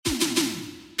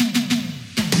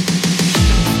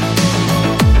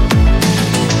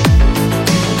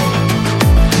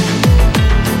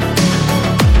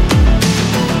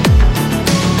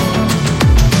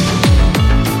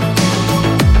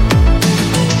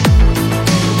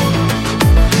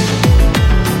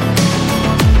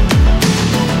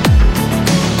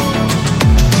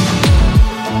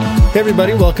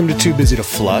everybody, welcome to Too Busy to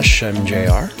Flush. I'm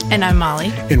JR. And I'm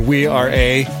Molly. And we are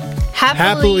a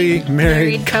happily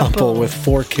married couple with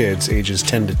 4 kids, ages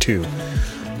 10 to 2.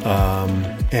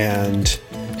 And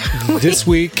this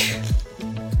week,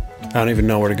 I don't even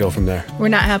know where to go from there. We're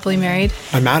not happily married.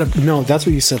 No, that's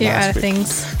what you said You're last out of week.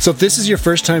 things. So if this is your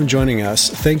first time joining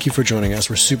us, thank you for joining us.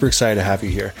 We're super excited to have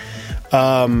you here.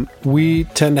 We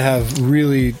tend to have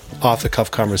really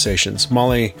off-the-cuff conversations.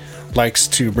 Molly likes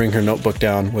to bring her notebook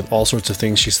down with all sorts of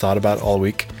things she's thought about all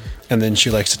week, and then she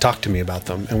likes to talk to me about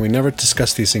them, and we never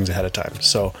discuss these things ahead of time.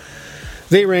 So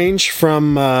they range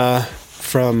from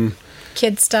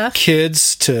Kid stuff.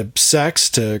 kids to sex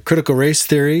to critical race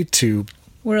theory to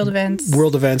World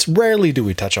events. Rarely do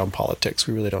we touch on politics.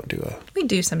 We really don't do a... We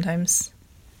do sometimes.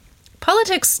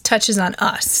 Politics touches on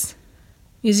us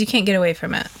because you can't get away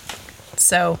from it.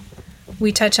 So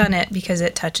we touch on it because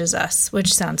it touches us,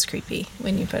 which sounds creepy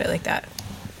when you put it like that.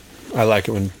 I like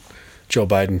it when Joe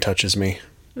Biden touches me.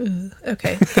 Ooh,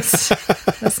 okay.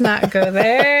 Let's not go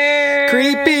there.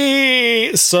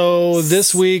 Creepy! So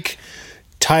this week,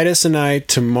 Titus and I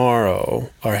tomorrow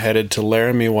are headed to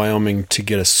Laramie, Wyoming to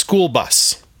get a school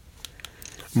bus.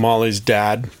 Molly's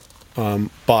dad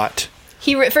bought...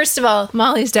 First of all,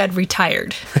 Molly's dad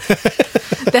retired.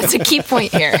 That's a key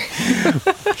point here.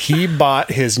 He bought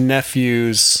his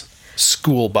nephew's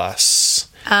school bus.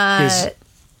 His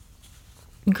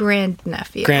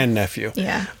grandnephew.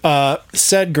 Yeah.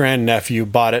 Said grandnephew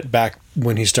bought it back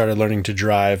when he started learning to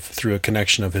drive through a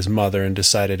connection of his mother and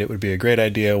decided it would be a great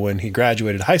idea when he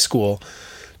graduated high school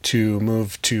to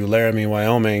move to Laramie,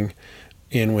 Wyoming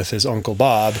in with his Uncle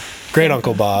Bob, great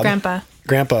Uncle Bob.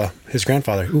 Grandpa, his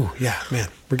grandfather. Ooh, yeah, man,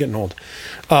 we're getting old.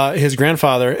 His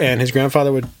grandfather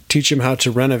would teach him how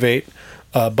to renovate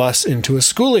a bus into a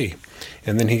schoolie.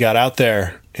 And then he got out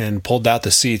there and pulled out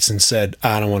the seats and said,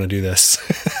 I don't want to do this.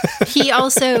 He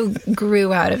also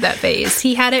grew out of that phase.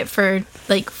 He had it for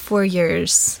like 4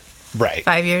 years. Right.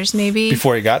 5 years, maybe.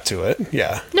 Before he got to it,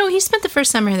 yeah. No, he spent the first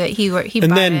summer that he bought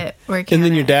it working. And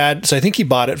then your dad, so I think he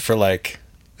bought it for like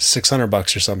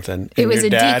 $600 or something. It was a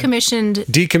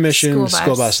decommissioned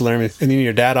school bus. Laramie, and then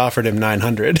your dad offered him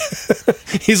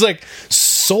 $900. He's like,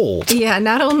 sold. Yeah,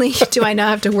 not only do I not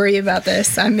have to worry about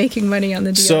this, I'm making money on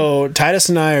the deal. So Titus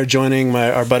and I are joining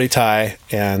our buddy Ty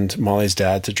and Molly's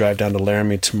dad to drive down to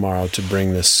Laramie tomorrow to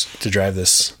drive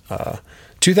this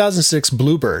 2006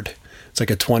 Bluebird. It's like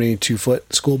a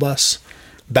 22-foot school bus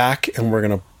back, and we're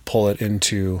gonna pull it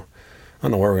into, I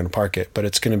don't know where we're gonna park it, but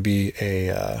it's gonna be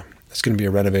a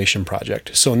renovation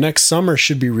project. So next summer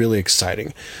should be really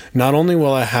exciting. Not only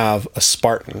will I have a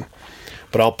Spartan,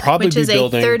 but I'll probably be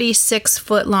building... Which is a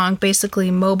 36-foot long,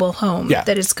 basically mobile home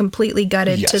that is completely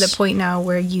gutted to the point now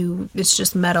where it's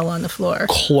just metal on the floor.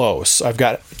 Close. I've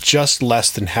got just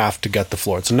less than half to gut the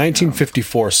floor. It's a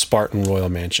 1954 Spartan Royal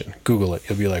Mansion. Google it.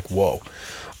 You'll be like, whoa.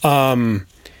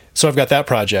 So I've got that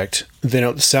project. Then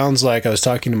it sounds like I was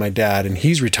talking to my dad, and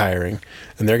he's retiring,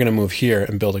 and they're going to move here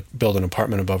and build an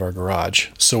apartment above our garage.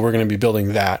 So we're going to be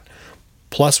building that.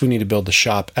 Plus, we need to build the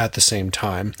shop at the same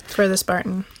time. For the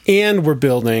Spartan. And we're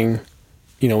building,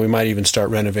 we might even start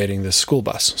renovating this school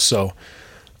bus. So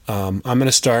I'm going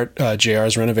to start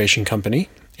JR's renovation company,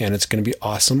 and it's going to be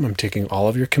awesome. I'm taking all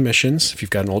of your commissions. If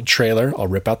you've got an old trailer, I'll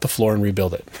rip out the floor and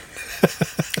rebuild it.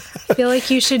 I feel like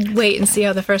you should wait and see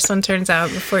how the first one turns out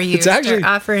before you start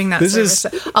offering that service.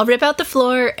 I'll rip out the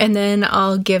floor, and then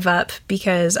I'll give up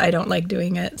because I don't like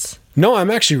doing it. No, I'm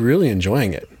actually really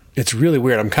enjoying it. It's really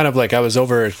weird. I'm kind of like, I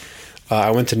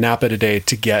went to Napa today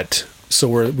to get,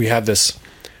 we have this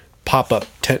pop-up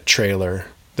tent trailer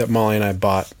that Molly and I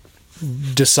bought,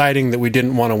 deciding that we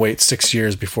didn't want to wait 6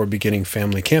 years before beginning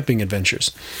family camping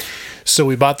adventures. So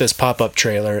we bought this pop-up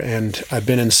trailer, and I've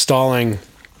been installing,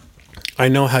 I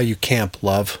know how you camp,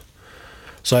 love.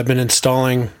 So I've been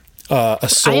installing a solar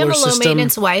system. I am a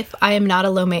low-maintenance wife. I am not a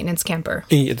low-maintenance camper.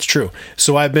 It's true.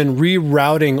 So I've been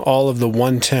rerouting all of the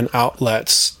 110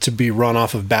 outlets to be run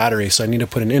off of battery. So I need to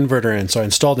put an inverter in. So I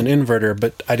installed an inverter,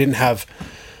 but I didn't have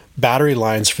battery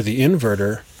lines for the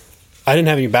inverter. I didn't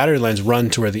have any battery lines run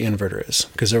to where the inverter is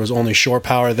because there was only shore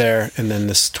power there, and then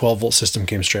this 12-volt system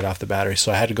came straight off the battery.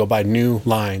 So I had to go buy new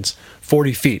lines,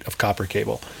 40 feet of copper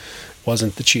cable.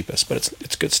 Wasn't the cheapest, but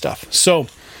it's good stuff. So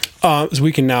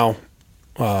we can now...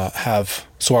 our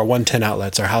 110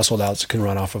 outlets, our household outlets can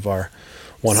run off of our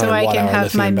 100 watt hour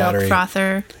lithium battery. Milk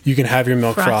frother. You can have your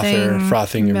milk frother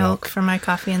frothing your milk for my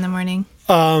coffee in the morning.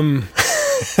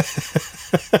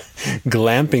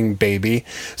 Glamping, baby.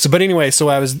 But anyway, so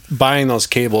I was buying those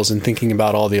cables and thinking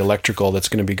about all the electrical that's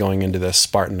going to be going into this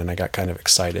Spartan, and I got kind of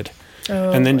excited.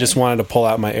 And then just wanted to pull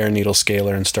out my air needle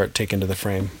scaler and start taking to the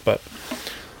frame. But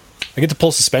I get to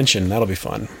pull suspension. That'll be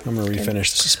fun. I'm going to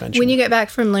refinish the suspension. When you get back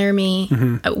from Laramie,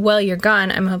 while you're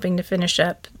gone, I'm hoping to finish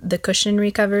up the cushion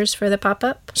recovers for the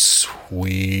pop-up.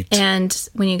 Sweet. And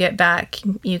when you get back,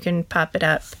 you can pop it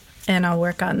up, and I'll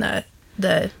work on the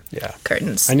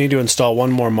curtains. I need to install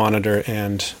one more monitor,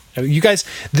 and you guys,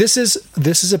 this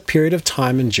is a period of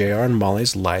time in JR and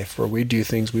Molly's life where we do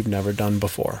things we've never done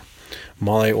before.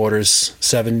 Molly orders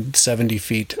 70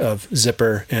 feet of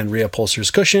zipper and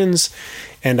reupholsters cushions,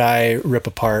 and I rip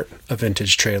apart a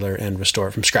vintage trailer and restore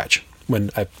it from scratch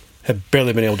when I have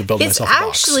barely been able to build myself a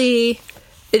box.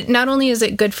 Not only is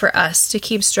it good for us to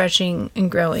keep stretching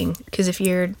and growing, because if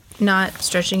you're not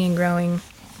stretching and growing,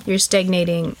 you're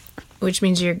stagnating, which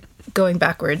means you're going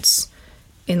backwards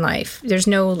in life. There's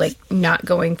no not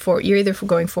going forward. You're either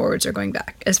going forwards or going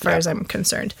back, as far as I'm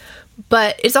concerned.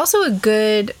 But it's also a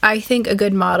good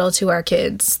model to our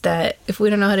kids that if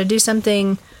we don't know how to do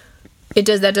something,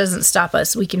 that doesn't stop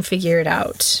us. We can figure it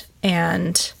out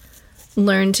and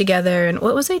learn together. And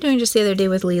what was I doing just the other day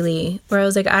with Lily, where I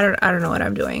was like, I don't know what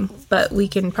I'm doing, but we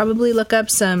can probably look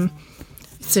up some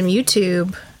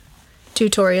YouTube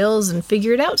tutorials and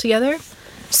figure it out together.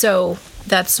 So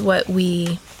that's what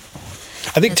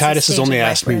I think Titus has only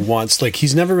asked me once.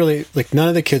 He's never really, none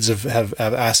of the kids have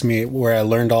asked me where I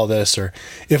learned all this or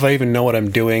if I even know what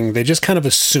I'm doing. They just kind of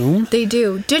assume they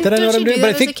do. That I know what I'm doing. But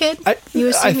I think, as a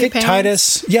kid? I think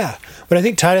Titus, but I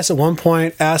think Titus at one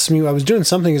point asked me, I was doing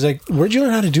something. He's like, where'd you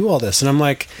learn how to do all this? And I'm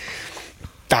like,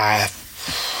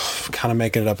 kind of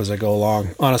making it up as I go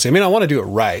along. Honestly, I mean, I want to do it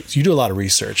right. You do a lot of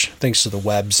research thanks to the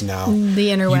webs now. The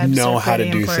interwebs. You know how to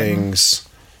do important. things.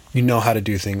 You know how to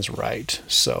do things right.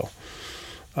 So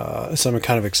I'm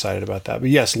kind of excited about that. But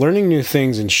yes, learning new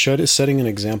things and setting an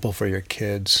example for your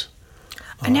kids.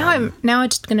 And now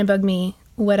it's going to bug me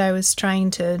what I was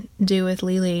trying to do with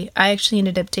Lily. I actually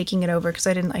ended up taking it over because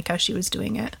I didn't like how she was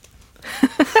doing it.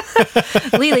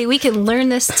 Lily, we can learn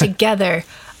this together.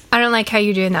 I don't like how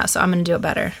you're doing that, so I'm going to do it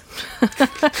better.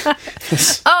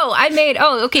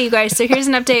 Okay, you guys. So here's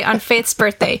an update on Faith's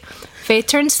birthday. Faith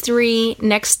turns 3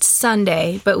 next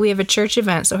Sunday, but we have a church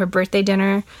event, so her birthday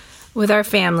dinner with our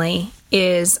family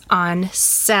is on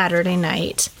Saturday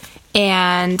night.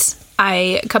 And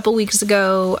a couple weeks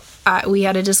ago, we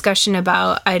had a discussion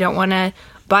about I don't want to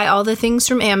buy all the things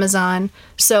from Amazon.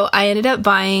 So I ended up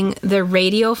buying the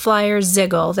radio flyer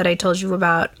Ziggle that I told you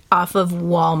about off of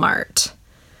Walmart,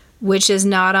 which is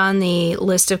not on the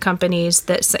list of companies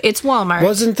that it's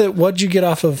Walmart. What'd you get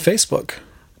off of Facebook?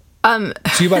 So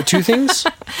you bought 2 things?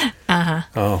 Uh-huh.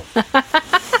 Oh.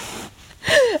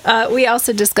 We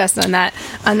also discussed on that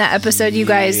episode, you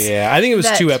guys. Yeah, I think it was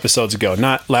 2 episodes ago,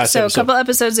 not last episode. So a couple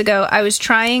episodes ago,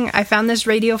 I found this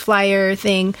radio flyer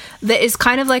thing that is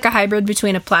kind of like a hybrid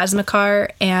between a plasma car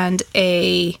and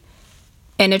a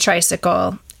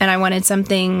tricycle. And I wanted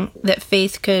something that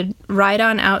Faith could ride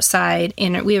on outside.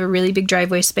 And we have a really big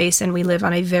driveway space, and we live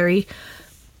on a very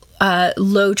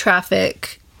low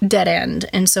traffic dead end.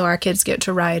 And so our kids get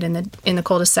to ride in the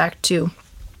cul-de-sac too.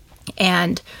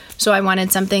 And so I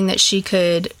wanted something that she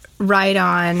could ride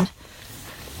on.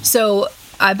 So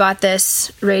I bought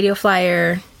this radio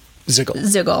flyer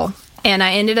Ziggle. And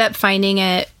I ended up finding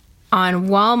it on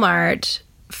Walmart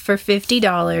for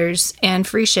 $50 and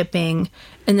free shipping.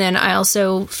 And then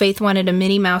Faith wanted a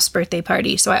Minnie Mouse birthday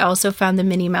party. So I also found the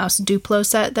Minnie Mouse Duplo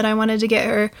set that I wanted to get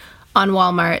her on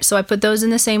Walmart. So I put those in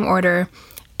the same order.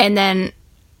 And then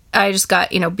I just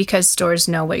got, because stores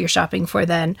know what you're shopping for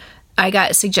then, I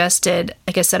got suggested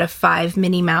a set of 5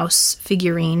 Minnie Mouse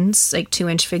figurines,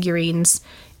 2-inch figurines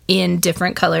in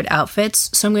different colored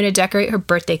outfits. So I'm going to decorate her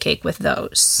birthday cake with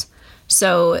those.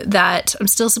 So that I'm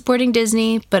still supporting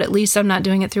Disney, but at least I'm not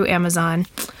doing it through Amazon.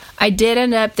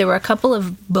 There were a couple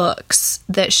of books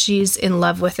that she's in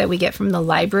love with that we get from the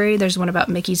library. There's one about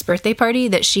Mickey's birthday party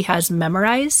that she has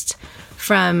memorized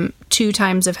from 2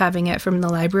 times of having it from the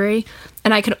library.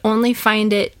 And I could only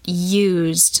find it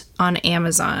used on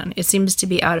Amazon. It seems to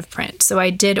be out of print. So I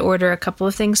did order a couple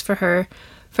of things for her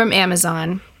from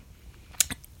Amazon.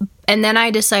 And then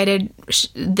I decided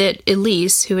that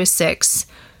Elise, who is 6,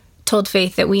 told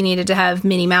Faith that we needed to have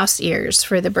Minnie Mouse ears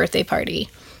for the birthday party.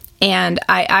 And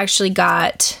I actually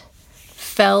got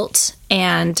felt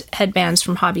and headbands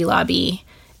from Hobby Lobby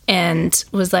and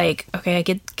was like, okay, I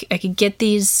could get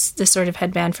this sort of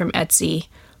headband from Etsy,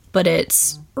 but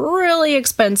it's really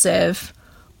expensive.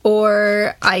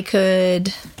 Or I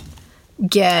could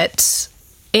get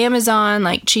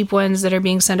Amazon, cheap ones that are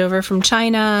being sent over from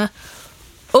China.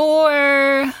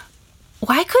 Or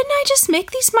why couldn't I just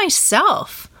make these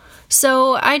myself?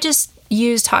 So I just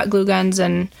used hot glue guns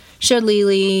and showed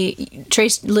Lily,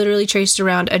 literally traced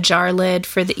around a jar lid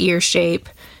for the ear shape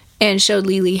and showed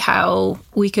Lily how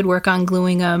we could work on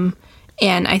gluing them.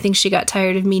 And I think she got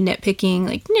tired of me nitpicking,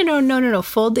 like, no,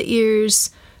 fold the ears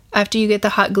after you get the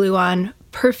hot glue on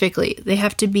perfectly. They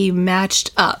have to be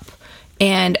matched up.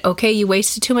 And okay, you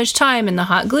wasted too much time and the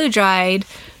hot glue dried,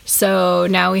 so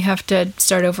now we have to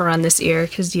start over on this ear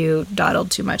because you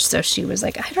dawdled too much. So she was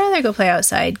like, I'd rather go play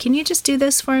outside. Can you just do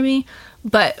this for me?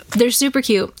 But they're super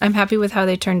cute. I'm happy with how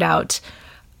they turned out.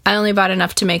 I only bought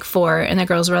enough to make 4, and the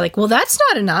girls were like, well, that's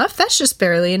not enough. That's just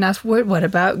barely enough. What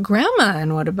about Grandma?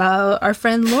 And what about our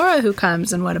friend Laura who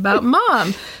comes? And what about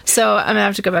Mom? So I'm going to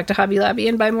have to go back to Hobby Lobby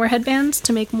and buy more headbands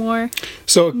to make more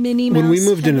Minnie Mouse when we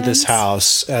moved into headbands. this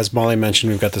house, as Molly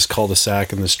mentioned, we've got this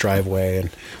cul-de-sac and this driveway. And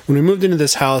when we moved into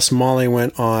this house, Molly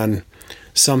went on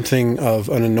something of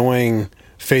an annoying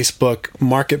Facebook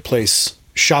marketplace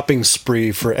shopping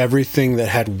spree for everything that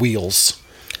had wheels.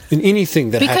 And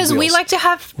anything that because had we wheels. like to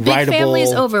have big Rideable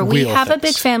families over. We wheel have a big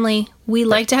things. family. We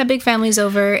like to have big families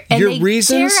over, and Your they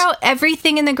reasons- tear out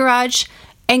everything in the garage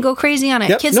and go crazy on it.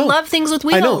 Yep, Kids no. love things with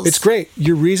wheels. I know, it's great.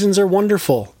 Your reasons are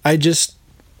wonderful.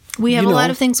 We have you a know, lot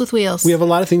of things with wheels. We have a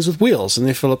lot of things with wheels, and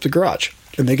they fill up the garage.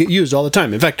 And they get used all the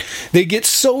time. In fact, they get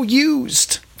so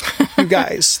used, you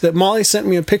guys, that Molly sent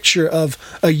me a picture of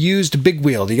a used big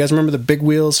wheel. Do you guys remember the big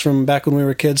wheels from back when we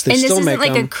were kids? They and this still isn't make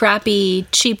like them. a crappy,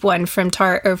 cheap one from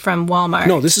or from Walmart.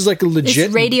 No, this is like a legit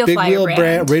It's Radio big Flyer wheel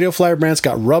brand. Radio Flyer brand's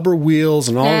got rubber wheels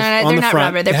and all on they're the not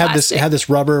front. rubber, they're it had plastic. this. It had this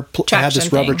rubber. Traction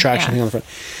thing, traction yeah. thing on the front.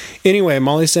 Anyway,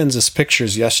 Molly sends us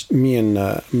pictures. Yes, me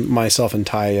and myself and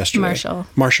Ty yesterday.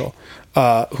 Marshall,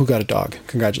 who got a dog.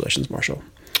 Congratulations, Marshall.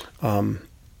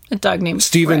 A dog named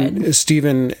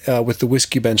Stephen Fred. with the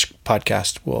Whiskey Bench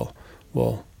podcast will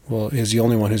is the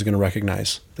only one who's going to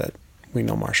recognize that we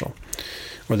know Marshall,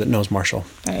 or that knows Marshall.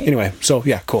 Right. Anyway, so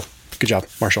yeah, cool, good job,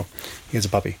 Marshall. He has a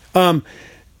puppy.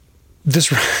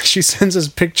 She sends us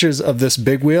pictures of this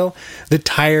big wheel. The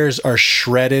tires are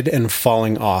shredded and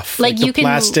falling off. Like the you can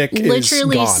plastic is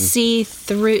literally gone. see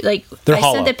through. Like They're I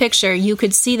hollow. sent the picture, you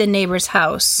could see the neighbor's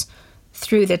house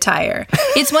through the tire.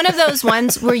 It's one of those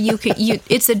ones where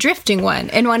it's a drifting one.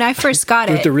 And when I first got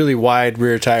with it, the really wide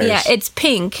rear tires. yeah, it's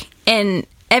pink. And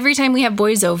every time we have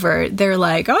boys over, they're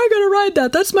like, I gotta ride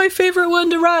that. That's my favorite one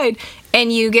to ride.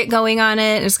 And you get going on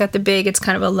it, and it's got it's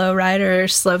kind of a low rider,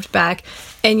 sloped back.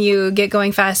 And you get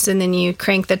going fast, and then you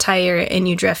crank the tire and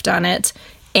you drift on it.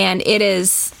 And it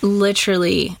is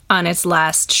literally on its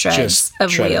last shreds Just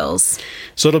of shredded. wheels.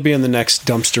 So it'll be in the next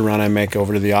dumpster run I make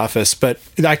over to the office. But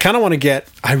I kind of want to get.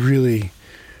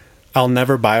 I'll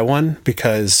never buy one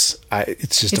because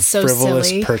it's just It's a so frivolous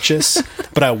silly. purchase.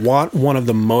 But I want one of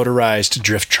the motorized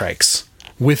drift trikes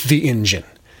with the engine,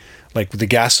 like with the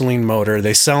gasoline motor.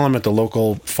 They sell them at the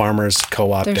local farmers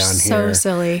co-op They're down so here.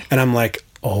 silly. And I'm like,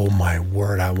 oh my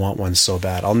word, I want one so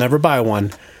bad. I'll never buy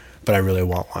one, but I really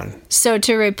want one. So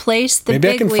to replace the Maybe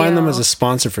big I can wheel, find them as a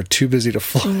sponsor for Too Busy to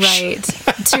Flush. right?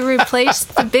 To replace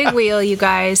the big wheel, you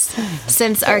guys,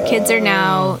 since our kids are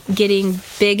now getting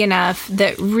big enough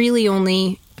that really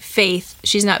only Faith,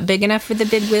 she's not big enough for the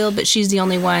big wheel, but she's the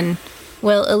only one.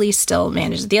 Well, Elise still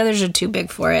manages. The others are too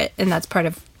big for it, and that's part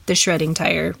of the shredding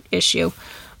tire issue.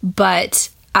 But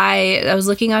I was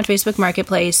looking on Facebook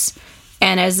Marketplace,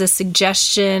 and as a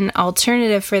suggestion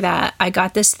alternative for that, I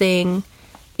got this thing.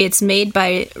 It's made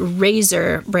by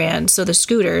Razor brand, so the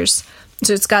scooters.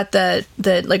 So it's got the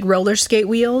like roller skate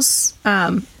wheels,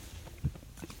 and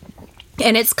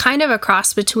it's kind of a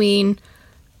cross between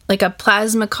like a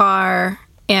plasma car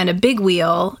and a big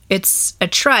wheel. It's a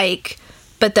trike,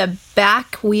 but the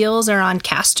back wheels are on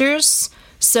casters.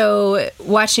 So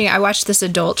I watched this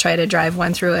adult try to drive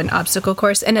one through an obstacle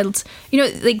course, and it's,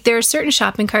 like there are certain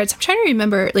shopping carts. I'm trying to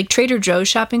remember, like Trader Joe's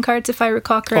shopping carts, if I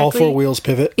recall correctly. All four wheels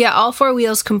pivot. Yeah, all four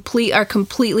wheels are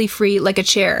completely free, like a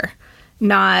chair.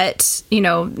 Not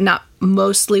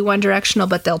mostly one directional,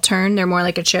 but they'll turn. They're more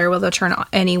like a chair where they'll turn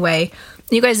anyway.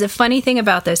 You guys, the funny thing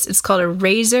about this, it's called a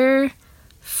Razor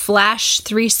Flash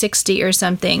 360 or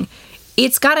something.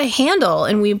 It's got a handle,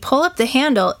 and when you pull up the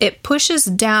handle, it pushes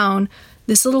down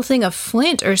this little thing of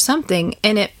flint or something,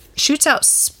 and it shoots out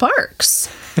sparks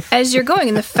as you're going.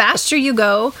 And the faster you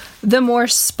go, the more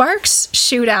sparks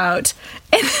shoot out.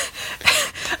 And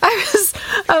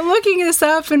I'm looking this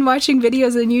up and watching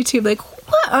videos on YouTube, like,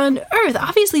 what on earth?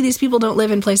 Obviously, these people don't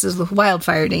live in places with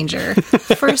wildfire danger,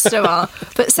 first of all.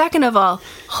 But second of all,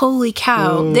 holy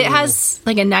cow. It has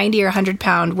like a 90 or 100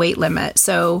 pound weight limit.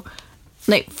 So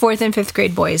like 4th and 5th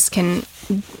grade boys can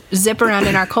zip around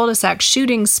in our cul-de-sac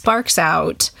shooting sparks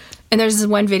out. And there's this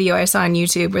one video I saw on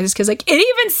YouTube where this kid's like, it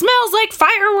even smells like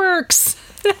fireworks.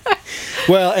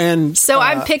 Well, and So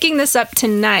I'm picking this up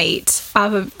tonight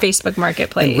off of Facebook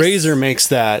Marketplace. and Razer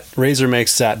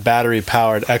makes that battery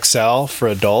powered XL for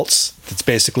adults. It's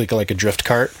basically like a drift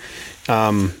cart.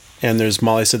 And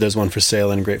Molly said there's one for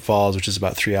sale in Great Falls, which is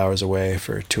about 3 hours away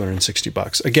for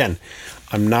 $260. Again,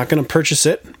 I'm not going to purchase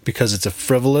it because it's a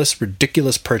frivolous,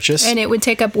 ridiculous purchase. And it would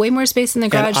take up way more space in the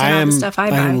garage than all the stuff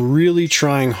I buy. I'm really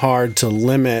trying hard to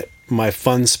limit my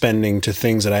fun spending to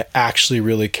things that I actually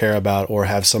really care about or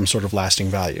have some sort of lasting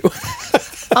value.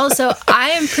 Also,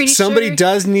 I am pretty Somebody sure...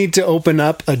 does need to open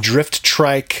up a drift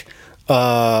trike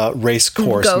race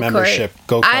course membership.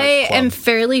 Go-kart I club. am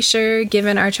fairly sure,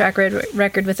 given our track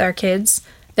record with our kids,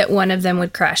 that one of them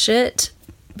would crash it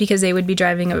because they would be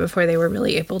driving it before they were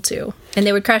really able to. And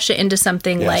they would crash it into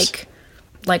something Yes.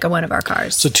 like one of our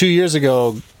cars. So 2 years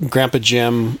ago, Grandpa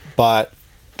Jim bought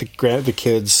the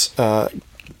kids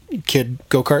kid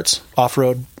go-karts,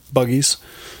 off-road buggies,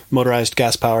 motorized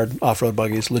gas-powered off-road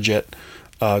buggies, legit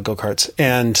go-karts.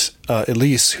 And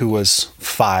Elise, who was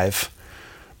 5,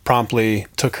 promptly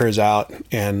took hers out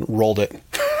and rolled it.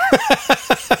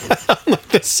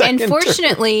 And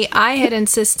fortunately, I had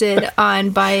insisted on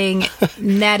buying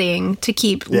netting to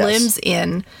keep limbs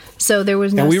in, so there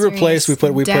was no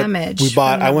damage.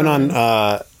 I went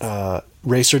on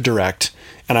Racer Direct,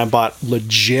 and I bought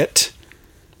legit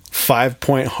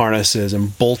 5-point harnesses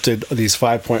and bolted these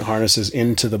 5-point harnesses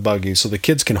into the buggy so the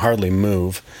kids can hardly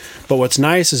move. But what's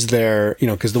nice is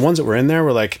because the ones that were in there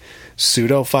were like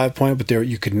pseudo 5-point, but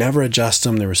you could never adjust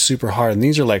them. They were super hard, and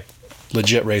these are like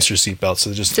legit racer seatbelts.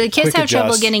 So the kids have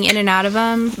trouble getting in and out of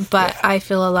them, but I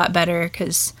feel a lot better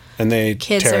because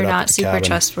kids are not super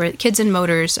trustworthy. Kids and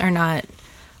motors are not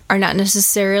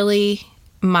necessarily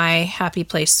my happy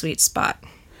place sweet spot.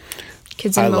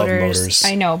 Kids and motors.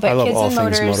 I know, but kids and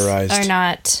motors motorized. Are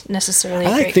not necessarily. I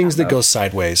like things that go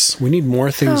sideways. We need more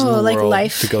things in the world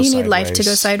life. To go sideways. You need life to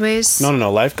go sideways.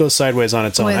 No. Life goes sideways on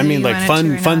its own. I mean, like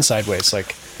fun sideways,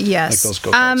 like yes. Like those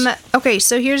go-karts. Okay,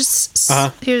 so here's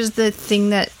the thing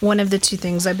that one of the two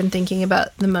things I've been thinking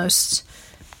about the most,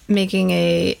 making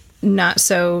a not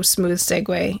so smooth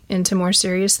segue into more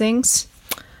serious things.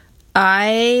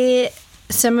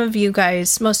 Some of you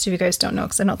guys, most of you guys don't know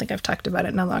because I don't think I've talked about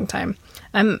it in a long time.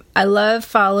 I love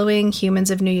following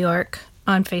Humans of New York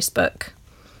on Facebook,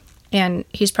 and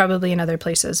he's probably in other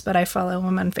places, but I follow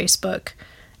him on Facebook,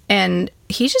 and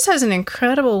he just has an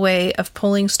incredible way of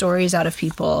pulling stories out of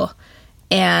people,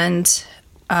 and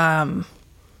I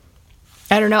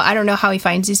don't know how he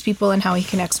finds these people and how he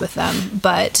connects with them,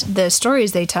 but the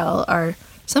stories they tell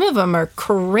some of them are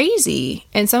crazy,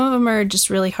 and some of them are just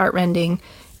really heartrending.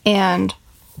 And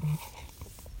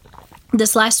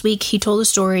this last week, he told a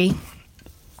story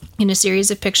in a series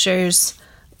of pictures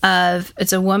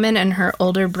it's a woman and her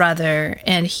older brother,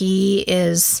 and the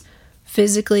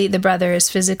brother is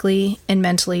physically and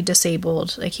mentally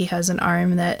disabled. Like, he has an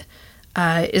arm that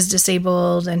is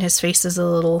disabled, and his face is a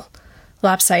little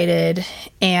lopsided.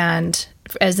 And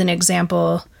as an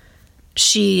example,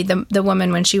 the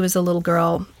woman, when she was a little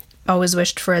girl, always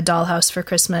wished for a dollhouse for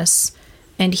Christmas,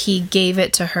 and he gave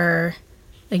it to her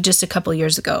like just a couple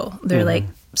years ago. They're like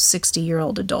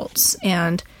 60-year-old adults,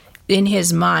 and in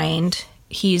his mind,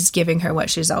 he's giving her what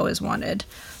she's always wanted.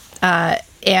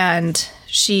 And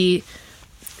she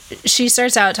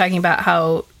starts out talking about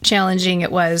how challenging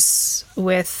it was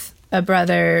with a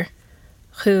brother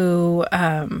who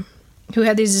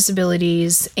had these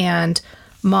disabilities, and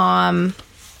mom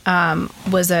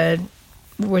was in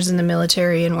the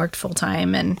military and worked full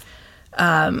time, and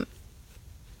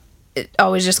it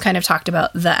always just kind of talked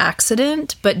about the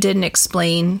accident, but didn't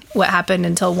explain what happened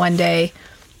until one day,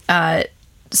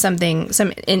 some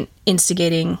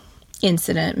instigating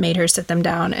incident made her sit them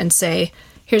down and say,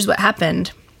 "Here's what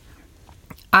happened.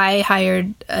 I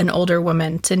hired an older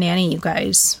woman to nanny you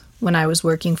guys when I was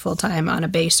working full time on a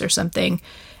base or something,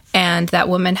 and that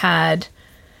woman had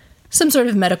some sort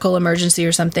of medical emergency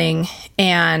or something,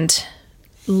 and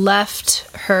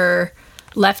left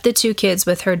the 2 kids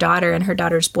with her daughter and her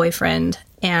daughter's boyfriend,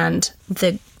 and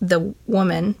the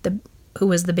woman, who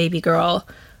was the baby girl,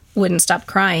 wouldn't stop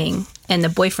crying, and the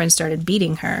boyfriend started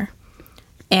beating her,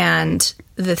 and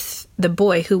the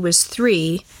boy, who was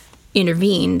 3,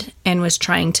 intervened and was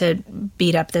trying to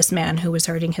beat up this man who was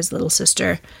hurting his little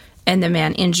sister, and the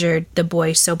man injured the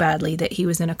boy so badly that he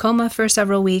was in a coma for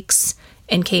several weeks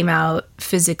and came out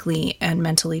physically and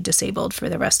mentally disabled for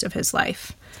the rest of his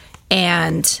life."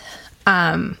 And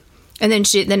then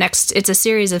it's a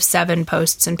series of 7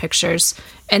 posts and pictures.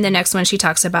 And the next one, she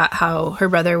talks about how her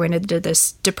brother went into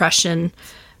this depression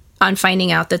on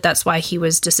finding out that that's why he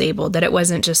was disabled, that it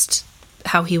wasn't just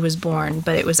how he was born,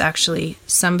 but it was actually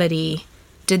somebody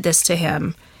did this to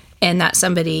him, and that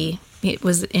somebody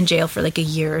was in jail for like a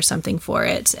year or something for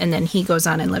it. And then he goes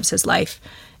on and lives his life.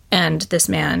 And this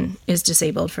man is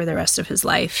disabled for the rest of his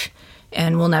life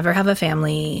and will never have a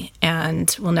family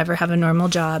and will never have a normal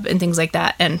job and things like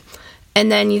that. And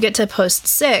then you get to post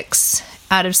 6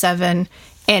 out of 7,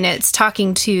 and it's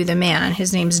talking to the man.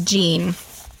 His name's Gene.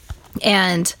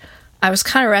 And I was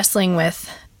kind of wrestling with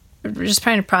just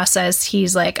trying to process.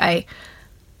 He's like, I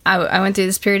went through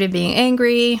this period of being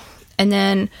angry, and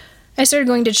then I started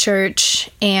going to church,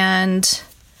 and,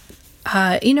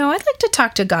 I'd like to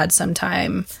talk to God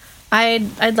sometime.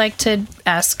 I'd like to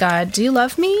ask God, do you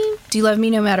love me? Do you love me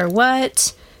no matter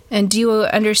what? And do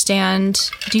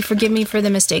you forgive me for the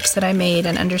mistakes that I made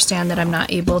and understand that I'm not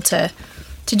able to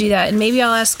do that? And maybe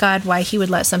I'll ask God why he would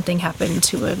let something happen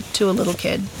to a little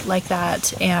kid like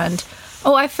that. And,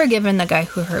 I've forgiven the guy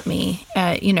who hurt me,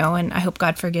 and I hope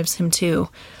God forgives him too.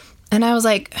 And I was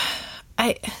like,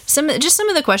 some of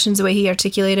the questions, the way he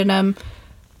articulated them,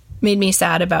 made me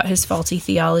sad about his faulty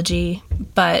theology.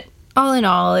 But all in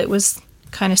all, it was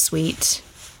kind of sweet.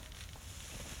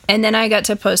 And then I got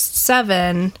to post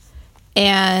 7,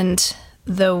 and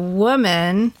the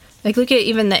woman, like, look at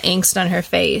even the angst on her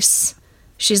face.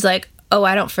 She's like,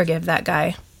 I don't forgive that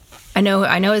guy. I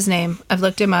know his name. I've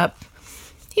looked him up.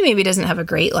 He maybe doesn't have a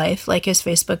great life. Like, his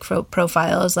Facebook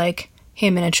profile is like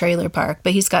him in a trailer park,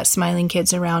 but he's got smiling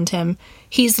kids around him.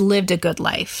 He's lived a good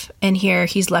life. And here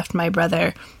he's left my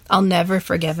brother. I'll never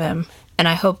forgive him. And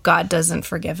I hope God doesn't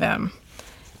forgive him,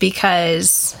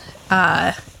 because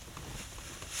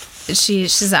she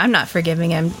says, I'm not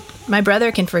forgiving him. My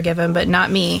brother can forgive him, but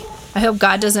not me. I hope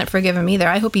God doesn't forgive him either.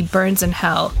 I hope he burns in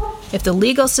hell. If the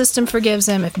legal system forgives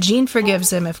him, if Gene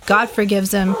forgives him, if God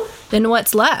forgives him, then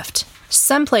what's left?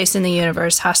 Someplace in the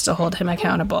universe has to hold him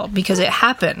accountable, because it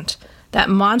happened. That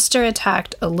monster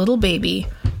attacked a little baby,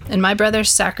 and my brother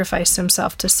sacrificed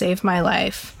himself to save my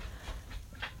life.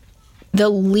 The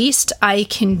least I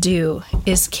can do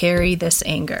is carry this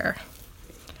anger.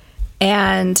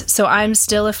 And so I'm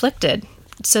still afflicted,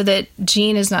 so that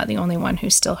Gene is not the only one who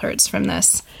still hurts from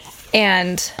this.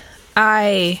 And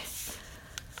it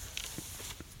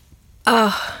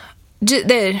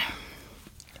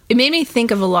made me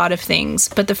think of a lot of things,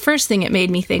 but the first thing it made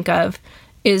me think of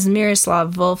is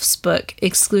Miroslav Volf's book,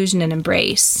 Exclusion and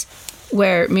Embrace,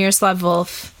 where Miroslav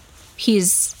Volf,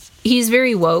 he's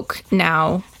very woke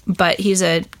now, but he's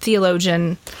a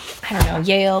theologian. I don't know,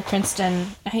 Yale, Princeton.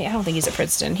 I don't think he's at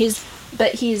Princeton. He's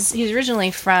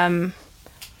originally from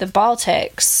the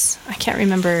Baltics. I can't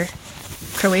remember.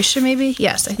 Croatia, maybe?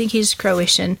 Yes, I think he's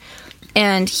Croatian.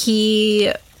 And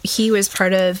he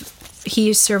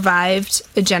survived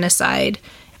a genocide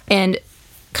and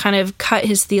kind of cut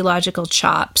his theological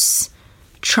chops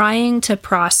trying to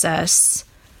process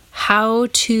how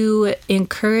to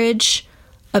encourage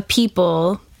a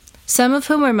people, some of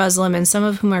whom are Muslim and some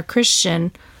of whom are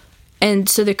Christian, and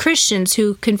so the Christians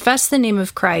who confess the name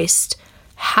of Christ,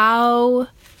 how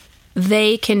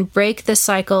they can break the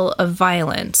cycle of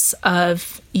violence,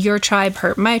 of your tribe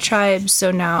hurt my tribe,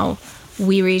 so now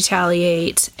we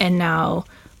retaliate, and now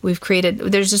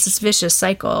there's just this vicious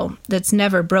cycle that's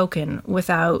never broken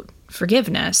without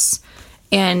forgiveness.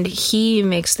 And he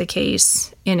makes the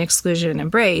case in Exclusion and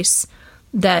Embrace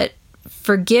that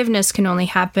forgiveness can only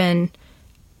happen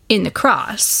in the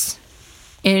cross.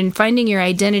 In finding your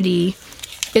identity,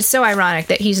 it's so ironic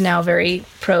that he's now very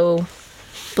pro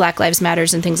Black Lives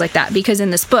Matters and things like that, because in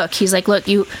this book, he's like, look,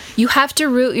 you have to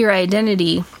root your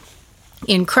identity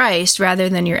in Christ rather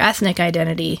than your ethnic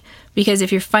identity, because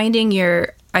if you're finding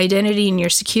your identity and your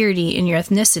security in your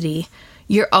ethnicity,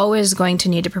 you're always going to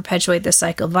need to perpetuate the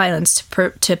cycle of violence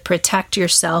to protect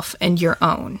yourself and your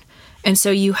own. And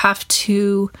so you have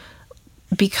to,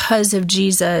 because of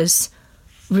Jesus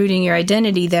rooting your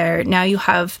identity there, now you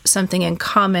have something in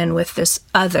common with this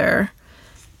other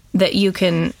that you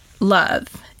can love.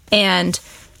 And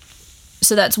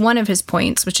so that's one of his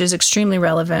points, which is extremely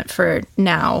relevant for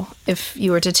now, if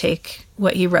you were to take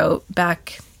what he wrote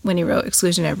back when he wrote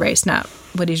Exclusion and Embrace, not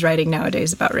what he's writing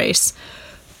nowadays about race.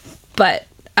 But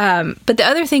the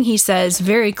other thing he says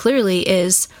very clearly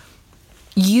is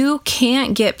you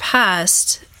can't get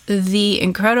past the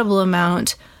incredible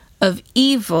amount of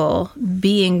evil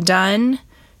being done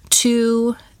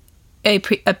to a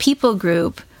people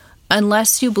group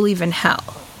unless you believe in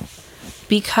hell.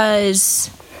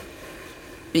 Because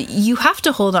you have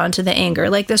to hold on to the anger,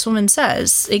 like this woman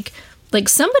says. Like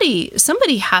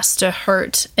somebody has to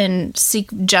hurt and seek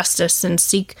justice and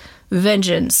seek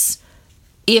vengeance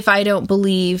if I don't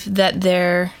believe that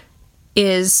there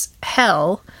is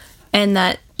hell and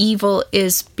that evil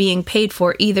is being paid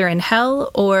for either in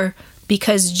hell or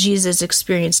because Jesus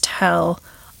experienced hell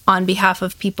on behalf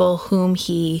of people whom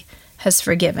he has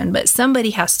forgiven. But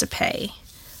somebody has to pay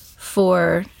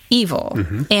for evil.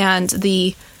 And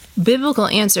the biblical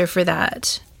answer for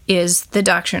that is the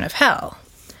doctrine of hell.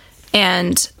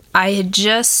 And I had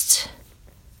just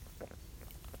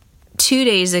 2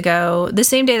 days ago, the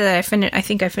same day that I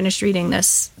think I finished reading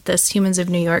this Humans of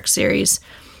New York series,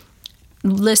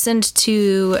 listened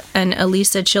to an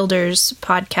Elisa Childers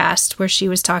podcast where she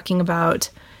was talking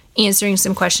about answering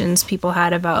some questions people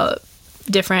had about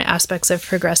different aspects of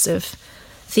progressive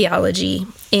theology.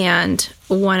 And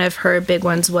one of her big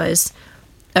ones was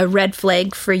a red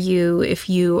flag for you if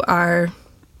you are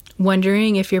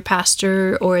wondering if your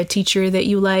pastor or a teacher that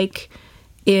you like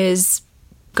has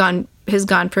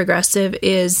gone progressive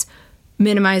is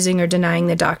minimizing or denying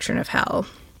the doctrine of hell.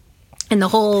 And the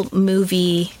whole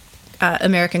movie,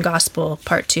 American Gospel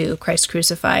Part 2, Christ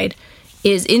Crucified,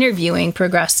 is interviewing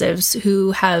progressives who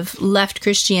have left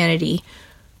Christianity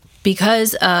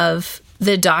because of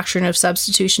the doctrine of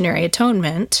substitutionary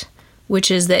atonement,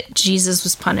 which is that Jesus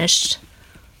was punished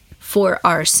for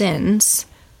our sins,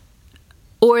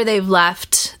 or they've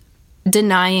left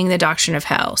denying the doctrine of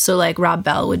hell. So like Rob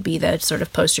Bell would be the sort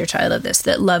of poster child of this,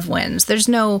 that love wins.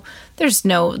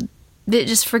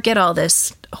 Just forget all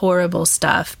this horrible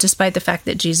stuff, despite the fact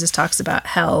that Jesus talks about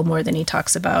hell more than he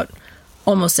talks about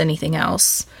almost anything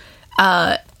else.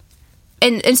 And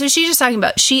so she's just talking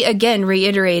about, she again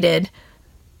reiterated,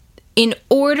 in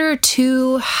order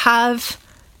to have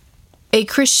a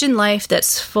Christian life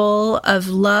that's full of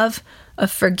love,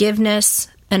 of forgiveness,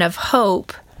 and of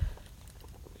hope,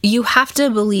 you have to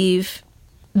believe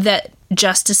that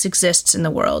justice exists in the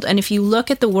world. And if you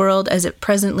look at the world as it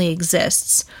presently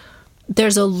exists,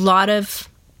 there's a lot of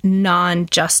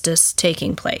non-justice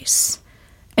taking place.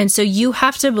 And so you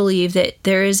have to believe that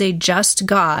there is a just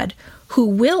God who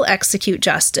will execute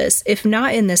justice, if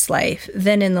not in this life,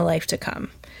 then in the life to come.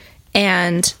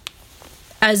 And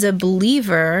as a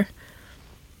believer,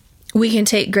 we can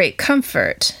take great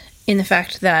comfort in the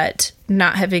fact that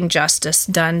not having justice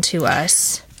done to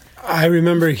us. I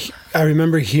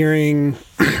remember hearing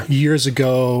years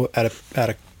ago at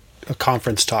a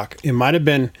conference talk. It might have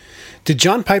been, did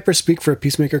John Piper speak for a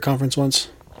Peacemaker conference once?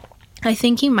 I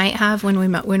think he might have when we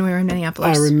were in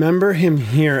Minneapolis. I remember hearing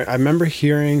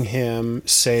him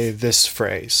say this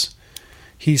phrase.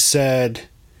 He said,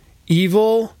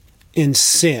 "Evil and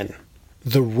sin,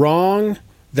 the wrong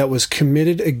that was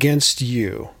committed against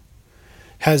you,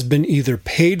 has been either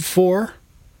paid for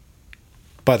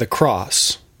by the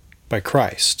cross, by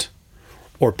Christ,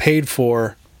 or paid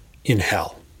for in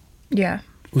hell." Yeah.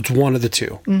 It's one of the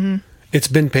two. Mm-hmm. It's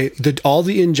been paid. All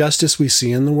the injustice we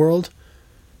see in the world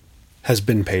has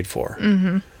been paid for.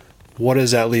 Mm-hmm. What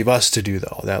does that leave us to do,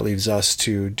 though? That leaves us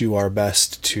to do our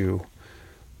best to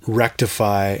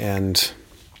rectify and,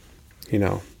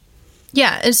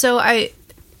 Yeah, and so I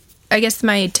guess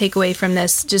my takeaway from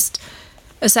this, just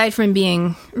aside from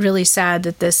being really sad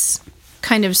that this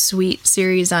kind of sweet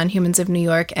series on Humans of New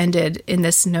York ended in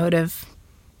this note of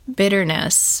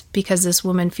bitterness, because this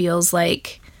woman feels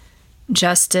like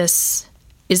justice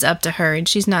is up to her, and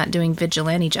she's not doing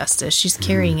vigilante justice. She's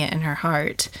carrying it in her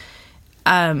heart.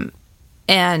 And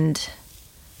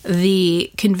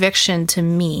the conviction to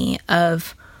me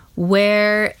of,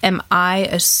 where am I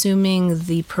assuming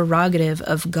the prerogative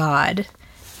of God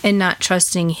and not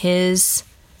trusting his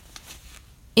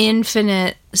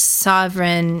infinite,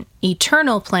 sovereign,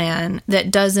 eternal plan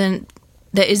that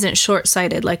isn't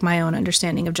short-sighted like my own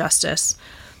understanding of justice?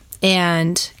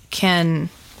 And can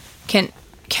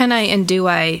I and do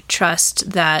I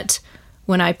trust that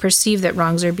when I perceive that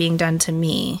wrongs are being done to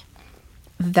me,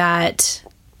 that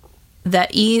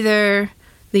either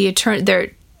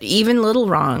even little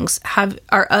wrongs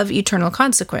are of eternal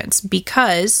consequence,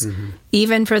 because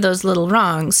even for those little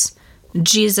wrongs,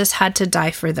 Jesus had to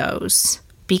die for those,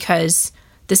 because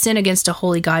the sin against a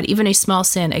holy God, even a small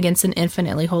sin against an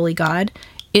infinitely holy God,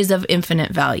 is of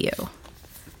infinite value.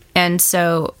 And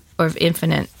so, or of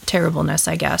infinite terribleness,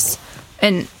 I guess.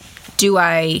 And do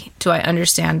I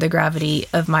understand the gravity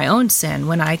of my own sin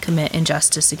when I commit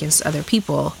injustice against other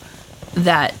people,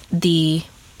 that the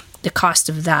cost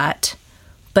of that,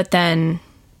 but then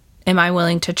am I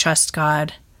willing to trust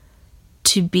God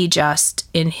to be just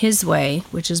in his way,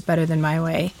 which is better than my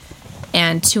way,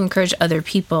 and to encourage other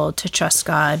people to trust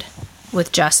God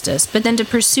with justice, but then to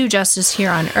pursue justice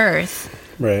here on earth,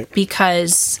 right?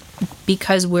 Because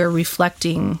we're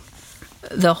reflecting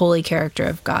the holy character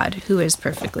of God, who is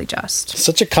perfectly just.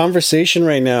 Such a conversation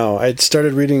right now. I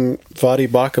started reading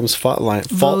Voddie Baucham's Fault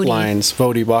Lines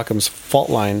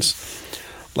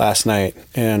last night,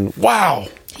 and wow,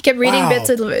 kept reading Wow. bits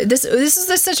of this. This is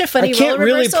just such a funny. I can't role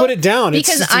really reversal put it down. It's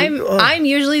because just I'm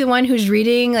usually the one who's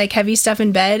reading like heavy stuff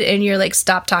in bed, and you're like,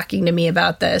 stop talking to me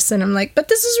about this, and I'm like, but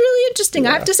this is really interesting.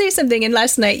 I have to say something. And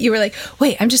last night you were like,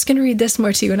 wait, I'm just going to read this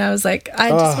more too, and I was like, I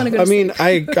just want to go. To sleep.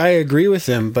 I agree with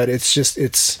him, but it's just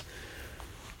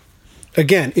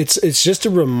a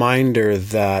reminder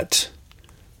that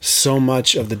so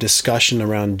much of the discussion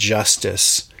around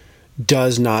justice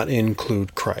does not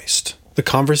include Christ. The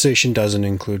conversation doesn't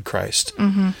include Christ.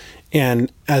 Mm-hmm.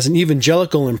 And as an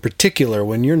evangelical in particular,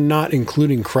 when you're not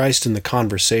including Christ in the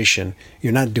conversation,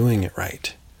 you're not doing it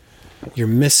right. You're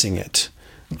missing it.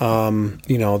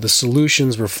 The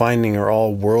solutions we're finding are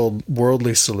all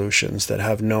worldly solutions that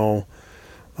have no,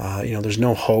 there's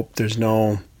no hope. There's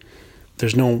no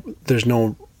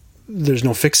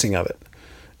fixing of it.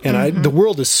 And the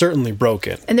world is certainly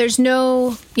broken. And there's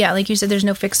no, like you said, there's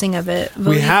no fixing of it.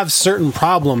 We have certain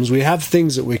problems. We have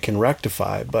things that we can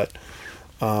rectify. But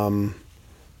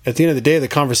at the end of the day, the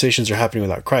conversations are happening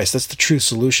without Christ. That's the true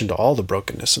solution to all the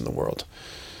brokenness in the world.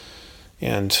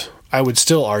 And I would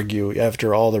still argue,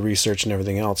 after all the research and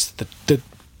everything else,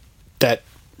 that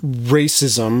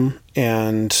racism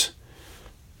and,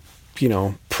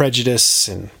 prejudice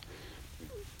and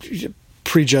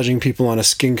prejudging people on a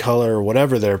skin color or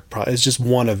whatever is just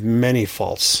one of many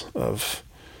faults of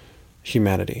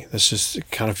humanity. It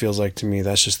kind of feels like to me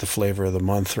that's just the flavor of the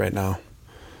month right now.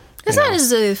 It's not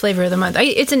necessarily the flavor of the month.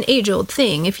 It's an age-old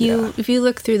thing. If you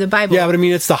look through the Bible, but I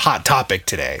mean it's the hot topic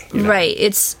today, right?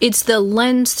 It's the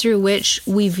lens through which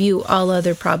we view all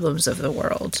other problems of the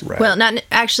world. Right. Well, not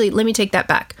actually. Let me take that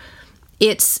back.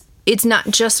 It's not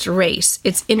just race,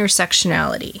 it's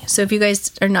intersectionality. So if you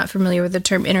guys are not familiar with the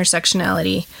term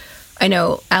intersectionality, I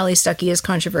know Allie Stuckey is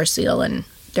controversial, and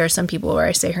there are some people where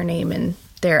I say her name and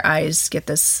their eyes get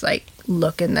this like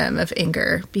look in them of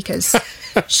anger because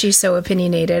she's so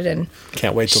opinionated, and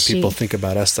can't wait till people think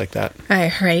about us like that.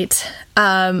 Right.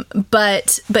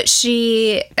 But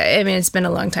she, I mean, it's been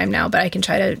a long time now, but I can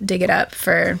try to dig it up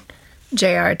for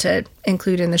JR to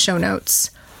include in the show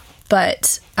notes.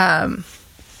 But,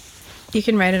 you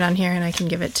can write it on here, and I can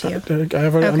give it to you.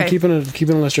 I'm keeping a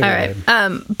list right. All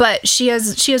right. But she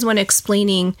has one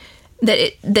explaining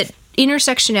that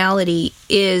intersectionality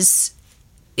is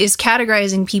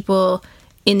categorizing people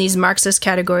in these Marxist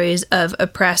categories of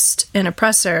oppressed and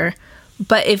oppressor.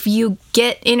 But if you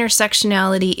get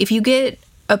intersectionality, if you get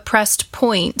oppressed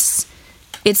points,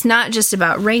 it's not just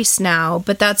about race now,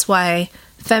 but that's why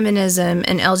feminism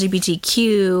and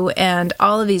LGBTQ and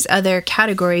all of these other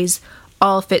categories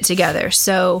all fit together.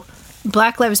 So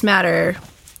Black Lives Matter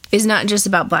is not just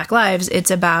about Black lives,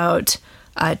 it's about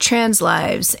trans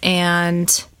lives and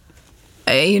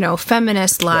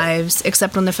feminist lives,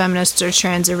 except when the feminists are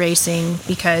trans erasing,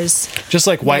 because just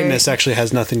like whiteness actually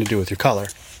has nothing to do with your color.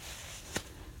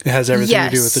 It has everything to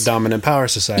do with the dominant power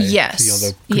society. Yes.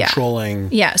 The controlling.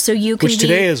 Yeah. So you can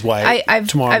today is white. I've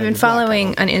been following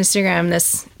on Instagram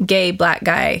this gay Black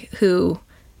guy who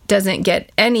doesn't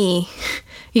get any.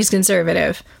 He's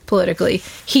conservative politically.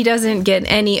 He doesn't get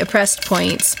any oppressed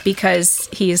points because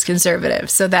he is conservative.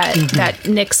 So that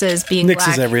nixes being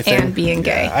Black everything. And being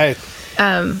gay.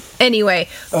 Yeah, anyway,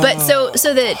 but so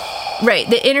that right,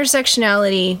 the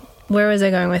intersectionality. Where was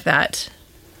I going with that?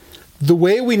 The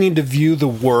way we need to view the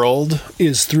world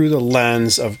is through the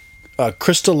lens of a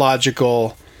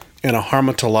Christological and a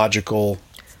harmatological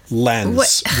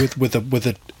lens, with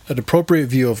an appropriate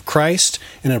view of Christ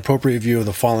and an appropriate view of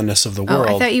the fallenness of the world.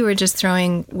 I thought you were just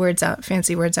throwing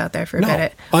fancy words out there for a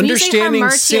minute. Understanding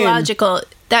sin.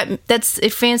 That's a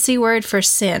fancy word for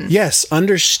sin. Yes,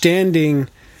 understanding.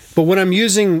 But when I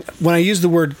use the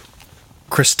word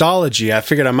Christology, I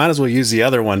figured I might as well use the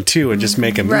other one too and just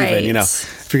make it move in.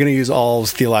 If you're going to use all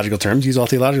theological terms, use all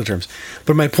theological terms.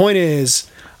 But my point is,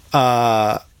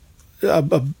 having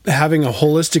a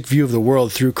holistic view of the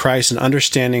world through Christ and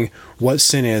understanding what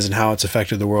sin is and how it's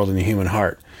affected the world and the human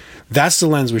heart. That's the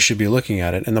lens we should be looking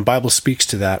at it. And the Bible speaks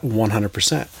to that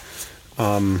 100%.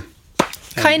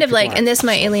 Kind of like, and this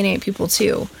might alienate people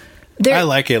too. I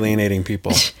like alienating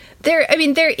people. There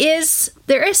is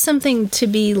something to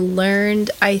be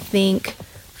learned, I think,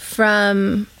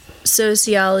 from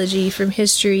sociology, from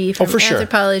history, from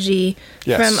anthropology,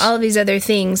 from all of these other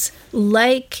things.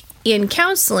 Like in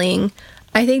counseling,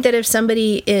 I think that if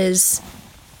somebody is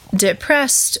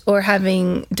depressed or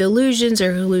having delusions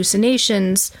or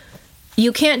hallucinations,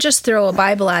 you can't just throw a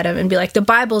Bible at them and be like, the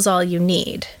Bible's all you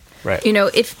need. Right.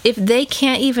 If they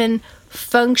can't even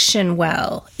function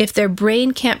well, if their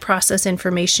brain can't process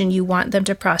information you want them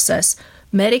to process,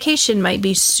 medication might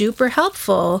be super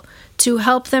helpful to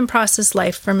help them process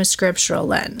life from a scriptural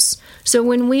lens. So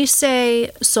when we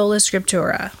say sola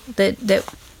scriptura, that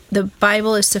the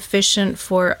Bible is sufficient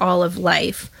for all of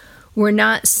life, we're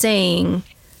not saying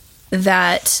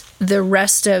that the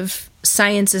rest of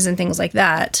sciences and things like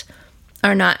that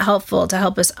are not helpful to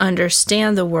help us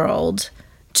understand the world,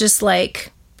 just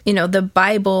like, the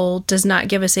Bible does not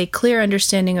give us a clear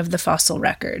understanding of the fossil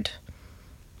record.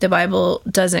 The Bible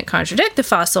doesn't contradict the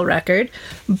fossil record,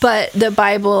 but the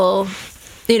Bible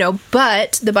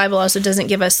also doesn't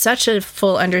give us such a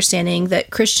full understanding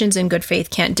that Christians in good faith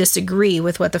can't disagree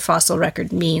with what the fossil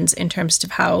record means in terms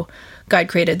of how God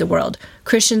created the world.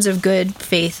 Christians of good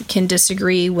faith can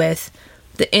disagree with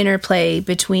the interplay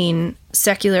between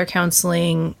secular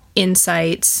counseling,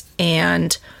 insights,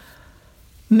 and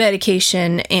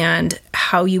medication, and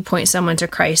how you point someone to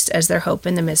Christ as their hope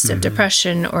in the midst of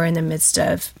depression or in the midst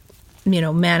of,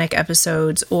 manic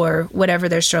episodes or whatever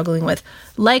they're struggling with.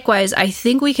 Likewise, I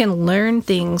think we can learn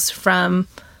things from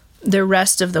the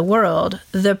rest of the world.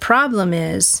 The problem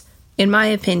is, in my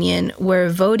opinion, where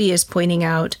Vodi is pointing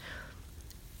out,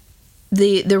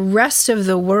 the rest of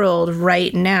the world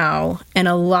right now, and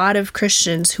a lot of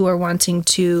Christians who are wanting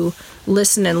to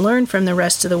listen and learn from the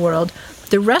rest of the world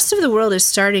is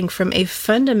starting from a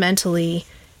fundamentally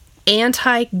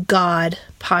anti-God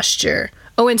posture.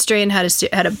 Owen Strahan had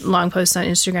a long post on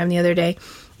Instagram the other day.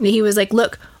 He was like,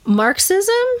 look,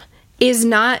 Marxism is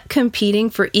not competing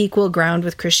for equal ground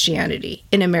with Christianity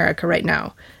in America right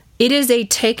now. It is a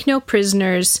take no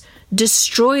prisoners,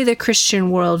 destroy the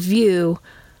Christian worldview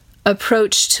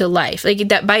approach to life. Like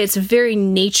that, by its very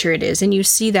nature it is. And you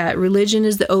see that religion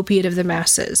is the opiate of the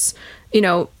masses.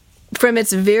 From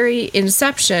its very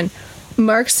inception,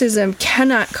 Marxism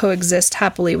cannot coexist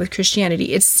happily with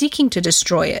Christianity. It's seeking to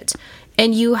destroy it.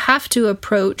 And you have to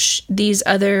approach these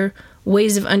other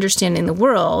ways of understanding the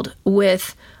world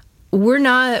with, we're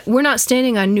not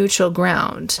standing on neutral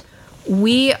ground.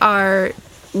 We are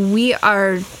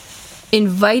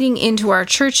inviting into our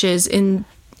churches in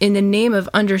the name of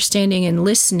understanding and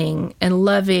listening and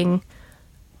loving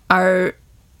our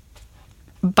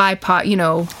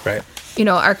BIPOC, right.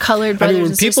 Our colored brothers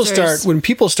and sisters. When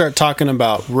people start talking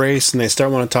about race and they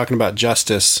start talking about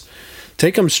justice,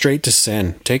 take them straight to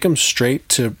sin. Take them straight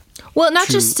to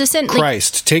just to sin,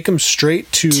 Christ. Take them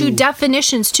straight to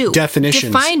definitions too.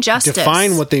 Definitions. Define justice.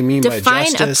 Define what they mean by justice.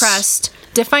 Define oppressed.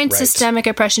 Define systemic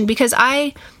oppression. Because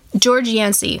George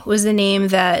Yancey was the name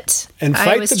that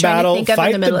I was trying to think of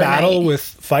in the middle of the night.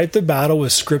 Fight the battle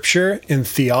with Scripture and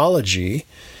theology,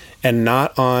 and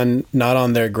not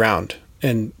on their ground.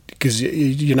 And because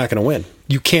you're not going to win.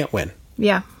 You can't win.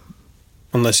 Yeah.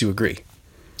 Unless you agree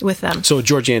with them. So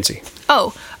George Yancey.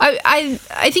 Oh, I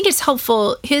think it's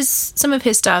helpful. Some of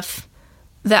his stuff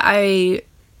that I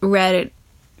read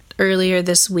earlier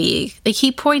this week, like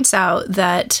he points out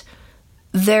that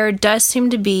there does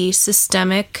seem to be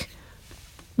systemic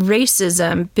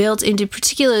racism built into,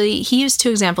 particularly, he used two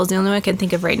examples. The only one I can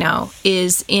think of right now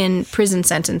is in prison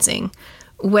sentencing,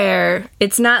 where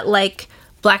it's not like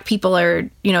black people are,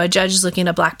 a judge is looking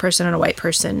at a black person and a white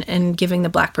person and giving the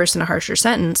black person a harsher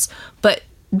sentence. But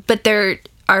there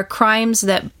are crimes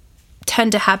that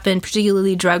tend to happen,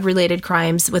 particularly drug-related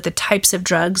crimes with the types of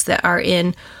drugs that are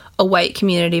in a white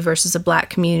community versus a black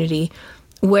community,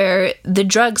 where the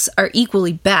drugs are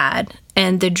equally bad,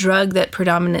 and the drug that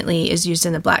predominantly is used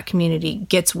in the black community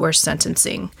gets worse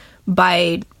sentencing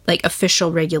by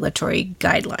official regulatory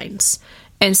guidelines.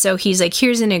 And so he's like,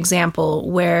 here's an example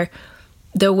where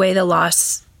the way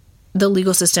the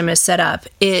legal system is set up,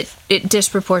 it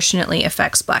disproportionately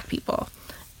affects black people.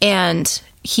 And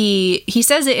he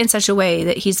says it in such a way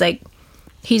that he's like,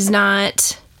 he's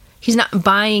not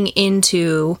buying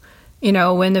into,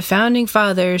 when the founding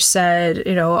fathers said,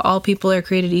 all people are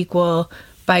created equal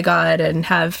by God and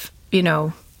have,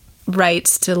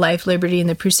 rights to life, liberty, and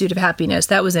the pursuit of happiness.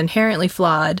 That was inherently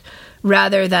flawed,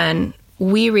 rather than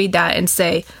we read that and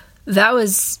say, that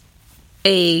was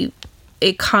a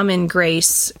common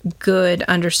grace, good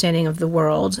understanding of the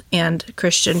world, and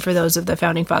Christian for those of the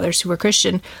founding fathers who were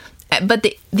Christian. But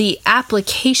the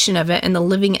application of it and the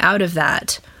living out of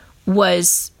that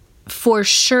was for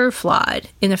sure flawed,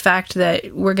 in the fact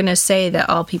that we're going to say that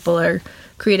all people are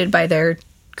created by their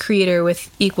creator with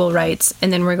equal rights,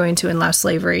 and then we're going to allow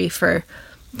slavery for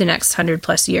the next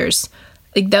 100+ years.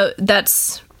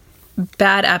 That's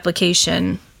bad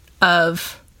application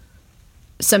of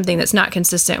something that's not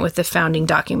consistent with the founding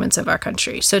documents of our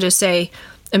country. So to say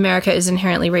America is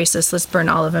inherently racist, let's burn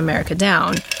all of America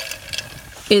down,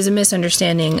 is a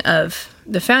misunderstanding of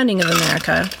the founding of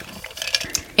America.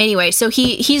 Anyway, so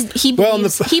he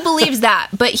believes that,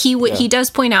 but he does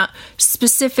point out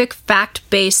specific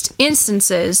fact-based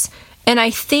instances, and I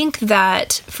think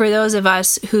that for those of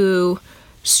us who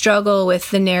struggle with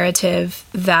the narrative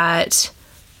that,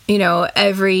 you know,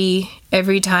 every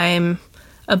time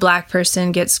a black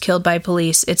person gets killed by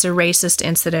police, it's a racist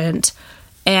incident,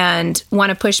 and want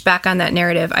to push back on that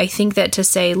narrative, I think that to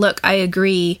say, look, I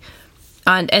agree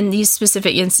on, and these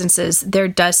specific instances, there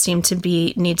does seem to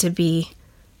be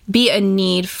a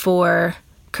need for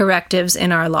correctives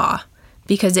in our law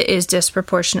because it is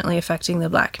disproportionately affecting the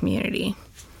black community.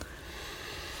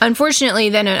 Unfortunately,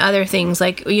 then in other things,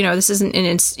 like, you know, this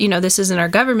isn't our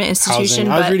government institution.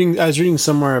 Housing. I was reading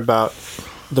somewhere about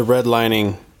the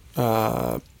redlining,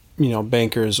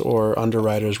 bankers or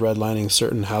underwriters redlining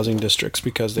certain housing districts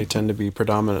because they tend to be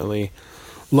predominantly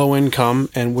low income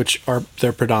and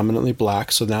they're predominantly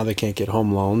black. So now they can't get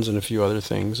home loans and a few other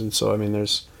things. And so, I mean,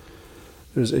 there's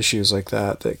issues like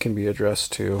that can be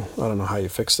addressed too. I don't know how you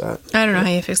fix that. I don't know how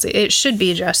you fix it. It should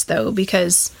be addressed though,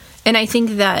 because, and I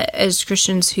think that as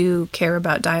Christians who care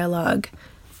about dialogue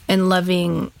and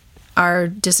loving our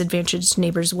disadvantaged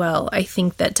neighbors well, I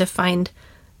think that to find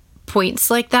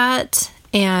points like that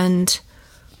and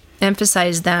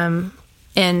emphasize them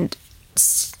and,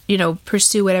 you know,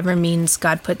 pursue whatever means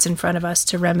God puts in front of us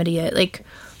to remedy it. Like,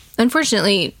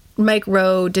 unfortunately, Mike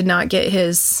Rowe did not get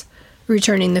his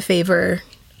Returning the Favor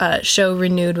show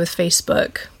renewed with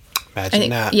Facebook. Imagine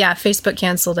that. Yeah, Facebook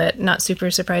canceled it. Not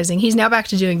super surprising. He's now back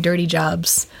to doing dirty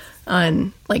jobs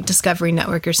on like Discovery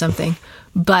Network or something.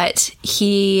 But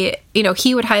he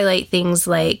would highlight things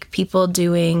like people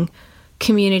doing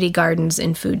community gardens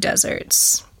in food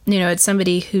deserts. You know, it's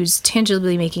somebody who's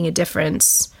tangibly making a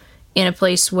difference in a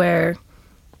place where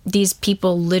these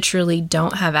people literally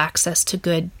don't have access to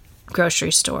good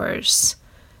grocery stores.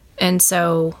 And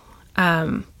so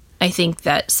I think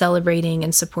that celebrating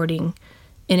and supporting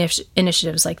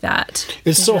initiatives like that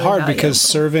is so really hard valuable. Because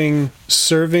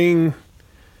serving,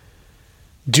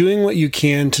 doing what you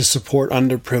can to support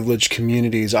underprivileged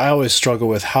communities, I always struggle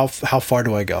with how far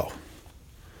do I go?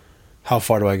 How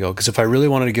far do I go? Because if I really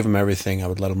wanted to give them everything, I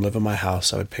would let them live in my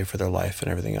house. I would pay for their life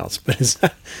and everything else. But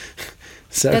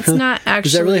that's really, not actually.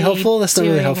 Is that really helpful? That's not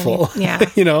really helpful. Yeah.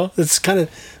 You know, it's kind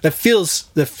of that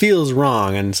feels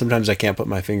wrong, and sometimes I can't put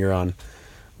my finger on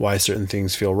why certain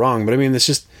things feel wrong. But I mean,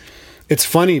 it's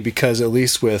funny because at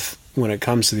least when it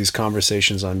comes to these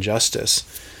conversations on justice,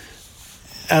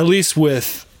 at least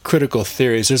with critical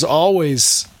theories, there's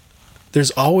always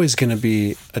going to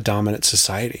be a dominant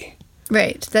society.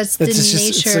 Right. That's the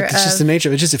nature. It's just the nature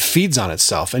of it. It feeds on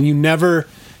itself, and you never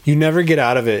get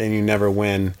out of it, and you never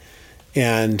win.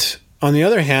 And on the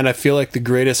other hand, I feel like the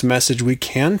greatest message we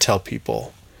can tell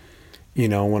people, you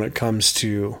know, when it comes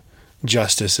to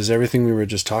justice, is everything we were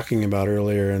just talking about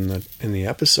earlier in the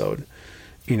episode.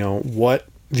 You know, what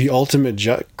the ultimate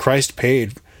Christ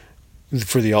paid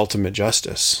for the ultimate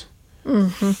justice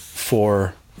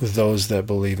for those that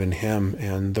believe in Him,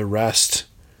 and the rest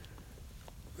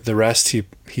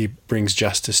he brings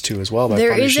justice to as well. By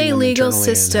there is a legal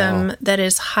system that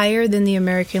is higher than the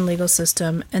American legal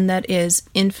system, and that is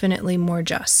infinitely more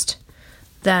just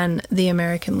than the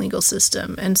American legal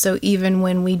system. And so even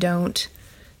when we don't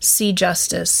see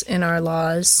justice in our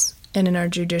laws and in our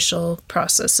judicial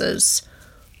processes,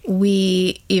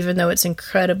 we, even though it's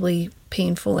incredibly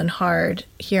painful and hard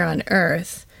here on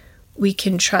earth, we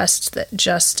can trust that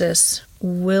justice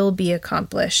will be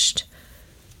accomplished.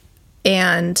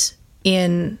 And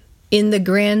in the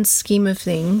grand scheme of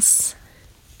things,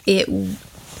 it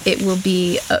will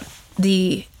be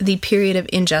the period of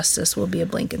injustice will be a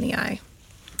blink in the eye.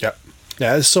 Yep.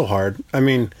 Yeah, it's so hard. I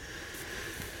mean,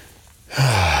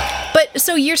 but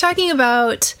so you're talking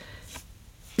about,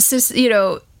 you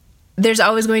know, there's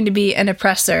always going to be an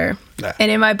oppressor. Yeah. And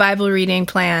in my Bible reading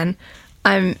plan,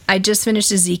 I just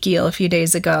finished Ezekiel a few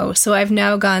days ago, so I've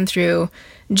now gone through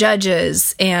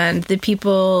Judges and the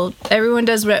people. Everyone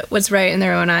does what's right in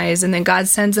their own eyes, and then God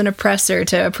sends an oppressor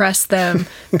to oppress them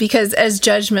because as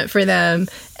judgment for them.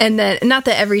 And then, not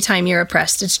that every time you're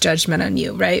oppressed, it's judgment on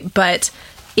you, right? But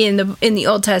in the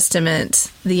Old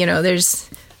Testament, there's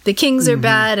the kings are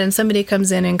bad, and somebody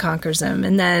comes in and conquers them,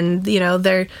 and then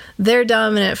they're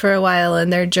dominant for a while,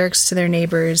 and they're jerks to their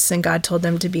neighbors, and God told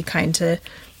them to be kind to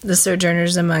the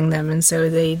sojourners among them, and so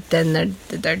they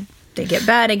get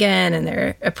bad again, and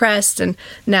they're oppressed, and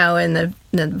now in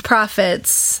the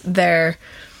prophets they're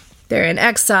in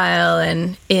exile,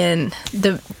 and in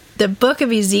the book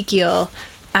of Ezekiel,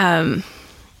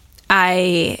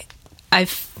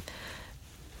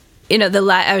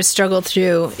 I was struggled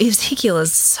through. Ezekiel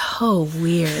is so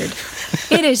weird.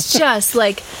 It is just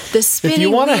like the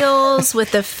spinning wheels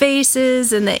with the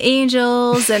faces and the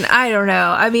angels, and I don't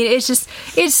know. I mean,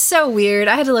 it's so weird.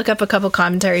 I had to look up a couple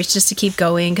commentaries just to keep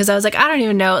going because I was like, I don't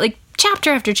even know. Like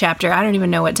chapter after chapter, I don't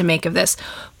even know what to make of this.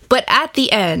 But at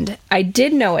the end, I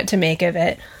did know what to make of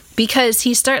it because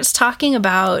he starts talking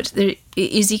about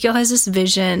Ezekiel has this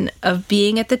vision of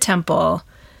being at the temple,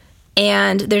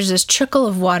 and there's this trickle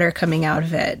of water coming out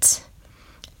of it.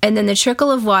 And then the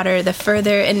trickle of water, the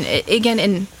further, and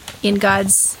again, in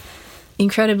God's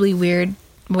incredibly weird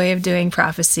way of doing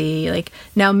prophecy, like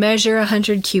now measure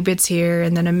 100 cubits here,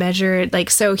 and then a measure, like,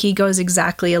 so he goes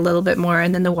exactly a little bit more,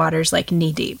 and then the water's like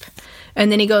knee deep.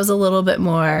 And then he goes a little bit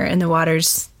more, and the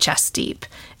water's chest deep.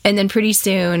 And then pretty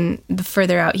soon, the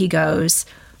further out he goes,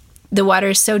 the water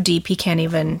is so deep he can't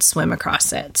even swim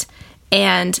across it.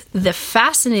 And the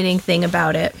fascinating thing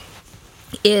about it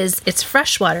is it's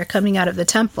fresh water coming out of the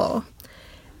temple.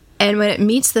 And when it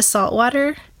meets the salt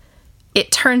water,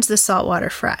 it turns the salt water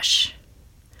fresh,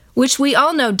 which we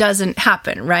all know doesn't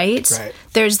happen, right? Right.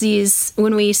 There's these,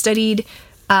 when we studied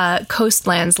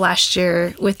coastlands last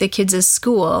year with the kids at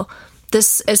school,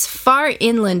 this as far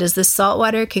inland as the salt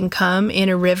water can come in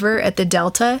a river at the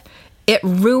delta, it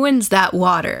ruins that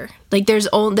water. Like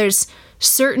there's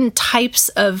certain types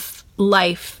of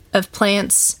life, of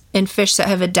plants and fish that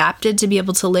have adapted to be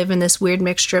able to live in this weird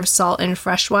mixture of salt and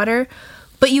fresh water,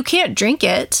 but you can't drink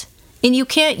it and you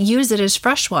can't use it as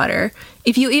fresh water.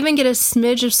 If you even get a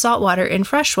smidge of salt water in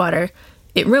fresh water,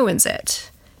 it ruins it.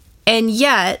 And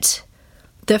yet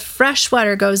the fresh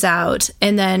water goes out,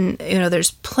 and then,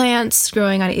 there's plants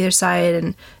growing on either side,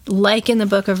 and like in the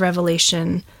book of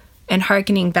Revelation, and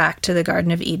hearkening back to the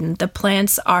Garden of Eden, the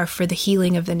plants are for the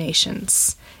healing of the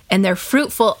nations, and they're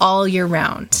fruitful all year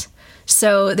round.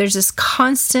 So there's this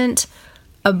constant,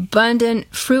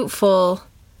 abundant, fruitful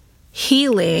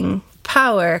healing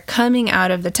power coming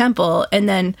out of the temple. And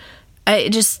then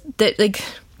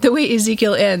the way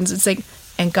Ezekiel ends, it's like,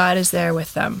 and God is there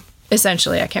with them.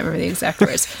 Essentially, I can't remember the exact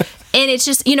words. And it's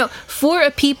just, for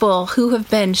a people who have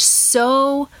been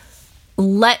so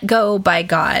let go by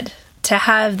God to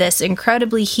have this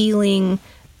incredibly healing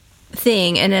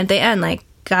thing. And at the end, like,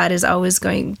 God is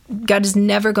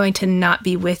never going to not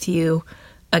be with you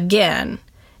again.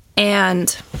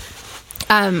 And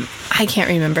I can't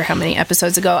remember how many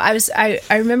episodes ago I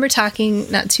remember talking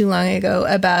not too long ago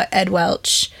about Ed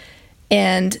Welch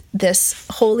and this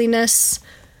holiness,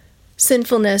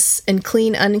 sinfulness, and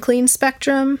clean, unclean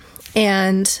spectrum.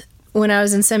 And when I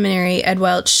was in seminary, Ed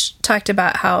Welch talked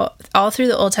about how all through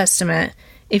the Old Testament,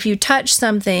 if you touch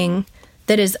something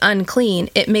that is unclean,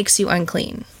 it makes you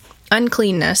unclean.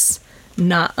 Uncleanness,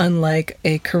 not unlike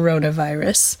a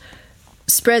coronavirus,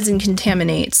 spreads and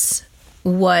contaminates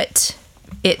what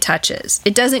it touches.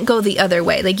 It doesn't go the other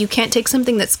way. Like, you can't take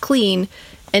something that's clean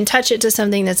and touch it to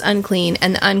something that's unclean,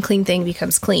 and the unclean thing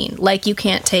becomes clean. Like, you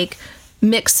can't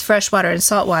mix fresh water and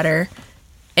salt water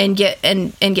and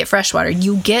get fresh water.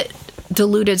 You get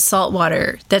diluted salt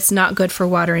water that's not good for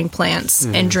watering plants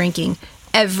and drinking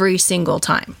every single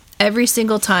time. Every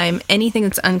single time anything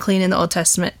that's unclean in the Old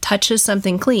Testament touches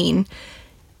something clean,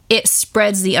 it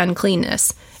spreads the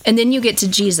uncleanness. And then you get to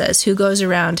Jesus, who goes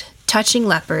around touching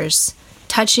lepers,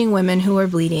 touching women who are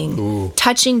bleeding,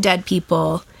 touching dead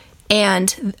people,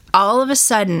 and all of a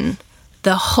sudden,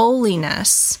 the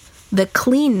holiness, the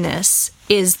cleanness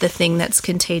is the thing that's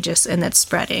contagious and that's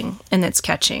spreading and that's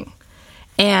catching.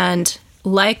 And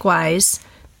likewise,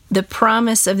 the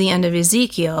promise of the end of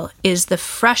Ezekiel is the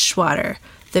fresh water,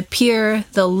 the pure,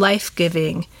 the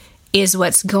life-giving, is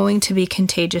what's going to be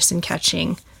contagious and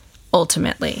catching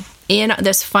ultimately. In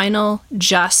this final,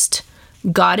 just,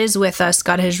 God is with us,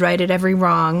 God has righted every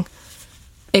wrong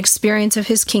experience of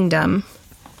his kingdom,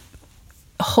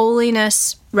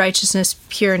 holiness, righteousness,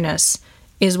 pureness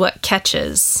is what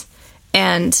catches.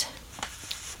 And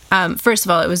first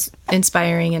of all, it was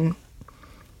inspiring and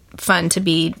fun to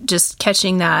be just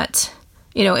catching that,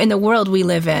 in the world we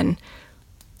live in.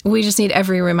 We just need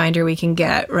every reminder we can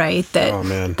get, right?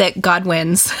 That God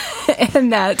wins,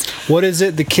 and that. What is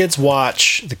it? The kids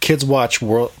watch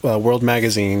World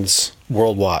Magazine's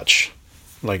World Watch,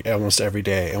 like almost every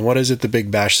day. And what is it? The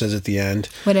Big Bash says at the end.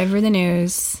 Whatever the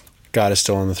news, God is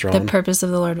still on the throne. The purpose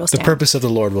of the Lord will stand. The purpose of the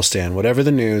Lord will stand. Whatever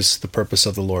the news, the purpose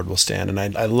of the Lord will stand. And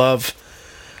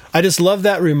I just love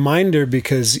that reminder,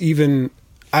 because even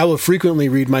I will frequently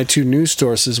read my two news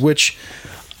sources, which,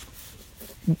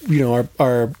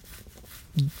 are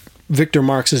Victor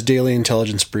Marx's Daily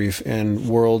Intelligence Brief and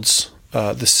World's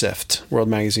The Sift, World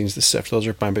Magazine's The Sift. Those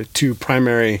are my two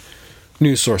primary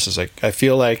news sources. I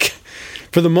feel like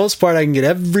for the most part, I can get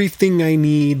everything I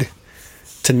need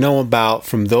to know about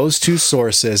from those two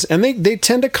sources. And they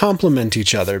tend to complement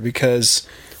each other, because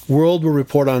World will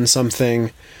report on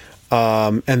something,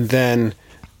 and then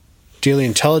Daily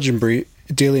Intelligence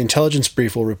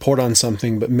Brief will report on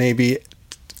something, but maybe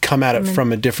come at it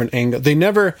from a different angle. They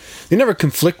never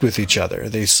conflict with each other.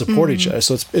 They support each other.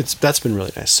 So that's been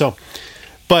really nice. So,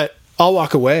 but I'll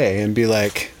walk away and be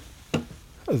like,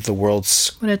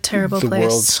 what a terrible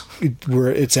place.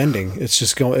 Where it's ending. It's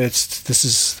just going. And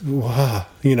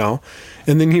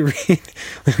then you read,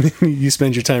 you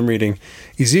spend your time reading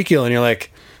Ezekiel, and you're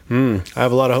like, I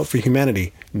have a lot of hope for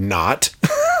humanity. Not.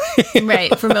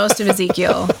 Right, for most of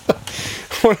Ezekiel.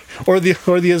 or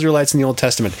the Israelites in the Old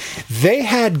Testament. They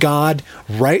had God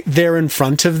right there in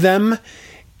front of them,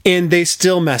 and they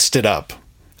still messed it up.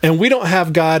 And we don't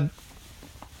have God,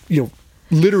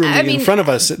 literally in front of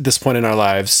us at this point in our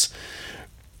lives.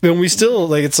 And we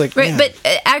still, it's like... Right, but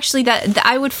actually, that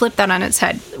I would flip that on its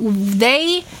head.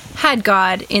 They had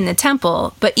God in the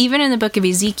temple, but even in the book of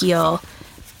Ezekiel,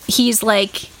 he's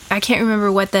like... I can't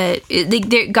remember what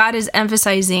God is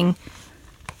emphasizing,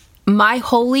 my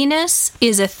holiness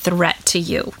is a threat to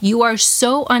you. You are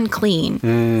so unclean.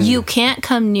 You can't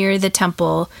come near the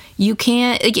temple. You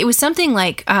can't, it was something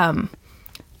like,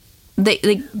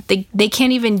 they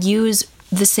can't even use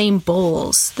the same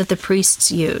bowls that the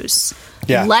priests use,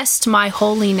 lest my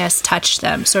holiness touch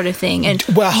them, sort of thing. And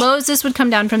Moses would come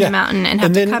down from the mountain and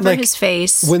have to cover his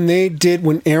face. When they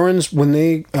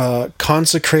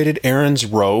consecrated Aaron's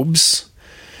robes,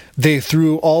 they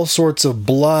threw all sorts of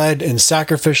blood and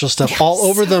sacrificial stuff all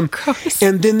over them, gross.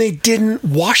 And then they didn't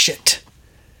wash it.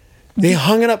 They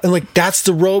hung it up, and that's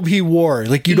the robe he wore.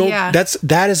 You don't.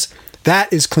 That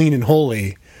is clean and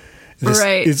holy.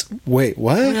 Right. Wait,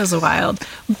 what? It was wild.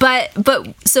 But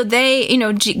so they,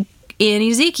 in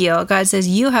Ezekiel, God says,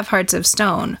 you have hearts of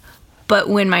stone, but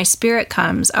when my spirit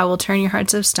comes, I will turn your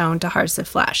hearts of stone to hearts of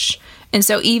flesh. And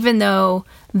so even though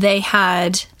they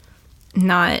had,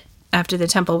 not after the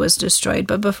temple was destroyed,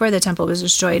 but before the temple was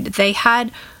destroyed, they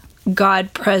had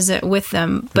God present with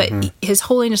them, but his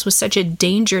holiness was such a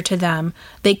danger to them,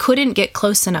 they couldn't get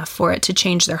close enough for it to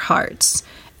change their hearts.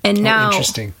 And now...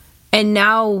 interesting. And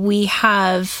now we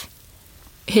have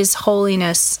his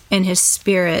holiness and his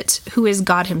spirit, who is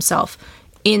God himself,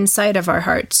 inside of our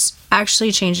hearts,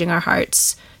 actually changing our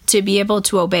hearts to be able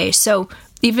to obey. So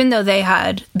even though they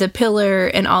had the pillar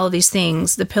and all of these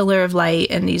things, the pillar of light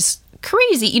and these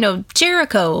crazy,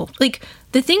 Jericho,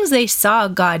 the things they saw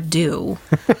God do,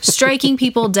 striking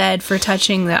people dead for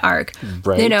touching the ark,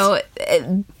 right.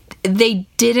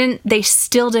 They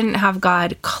still didn't have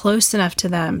God close enough to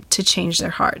them to change their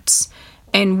hearts.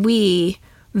 And we,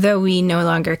 though we no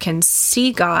longer can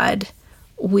see God,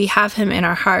 we have him in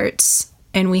our hearts,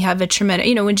 and we have a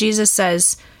tremendous, when Jesus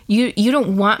says, you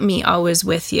don't want me always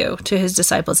with you, to his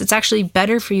disciples, it's actually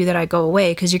better for you that I go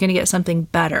away, because you're going to get something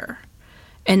better.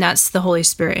 And that's the Holy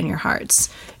Spirit in your hearts.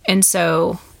 And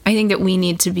so I think that we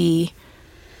need to be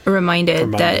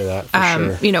reminded that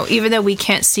sure. Even though we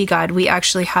can't see God, we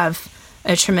actually have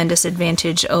a tremendous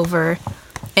advantage over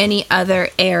any other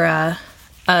era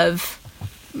of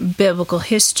biblical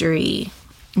history,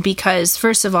 because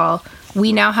first of all,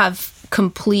 we now have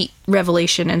complete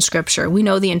revelation in Scripture. We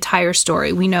know the entire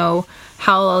story. We know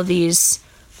how all these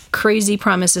crazy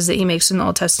promises that he makes in the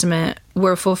Old Testament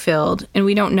were fulfilled, and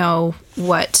we don't know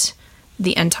what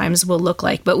the end times will look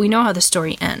like, but we know how the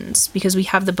story ends because we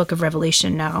have the book of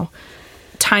Revelation now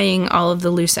tying all of the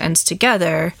loose ends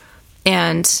together.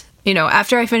 And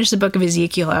after I finished the book of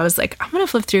Ezekiel, I was like, I'm gonna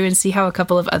flip through and see how a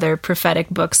couple of other prophetic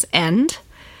books end,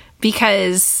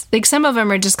 because some of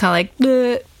them are just kind of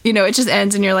like, it just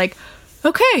ends and you're like,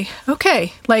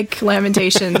 okay, like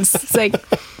Lamentations. It's like,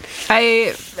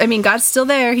 I mean, God's still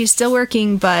there, he's still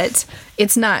working, but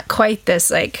it's not quite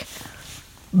this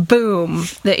boom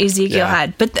that Ezekiel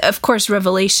had. But of course,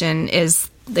 Revelation is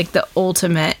the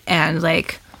ultimate, and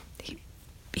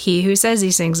he who says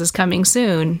these things is coming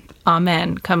soon.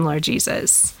 Amen. Come, Lord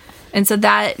Jesus. And so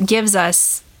that gives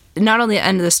us not only the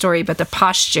end of the story, but the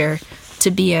posture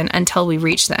to be in until we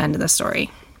reach the end of the story.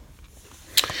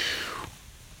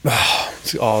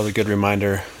 It's all a good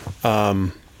reminder.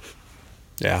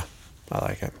 Yeah, I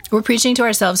like it. We're preaching to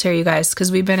ourselves here, you guys,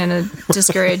 because we've been in a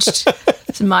discouraged,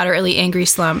 moderately angry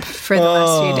slump for the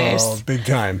last few days. Oh, big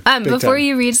time. Before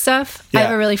you read stuff, I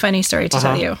have a really funny story to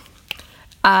tell you.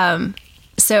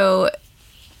 So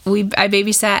I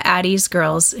babysat Addie's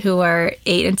girls, who are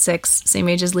 8 and 6, same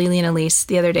age as Lily and Elise,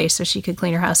 the other day, so she could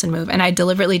clean her house and move. And I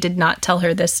deliberately did not tell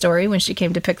her this story when she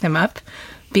came to pick them up,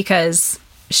 because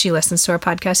she listens to our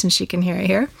podcast and she can hear it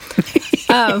here.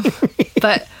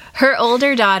 But Her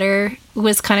older daughter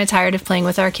was kind of tired of playing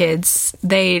with our kids.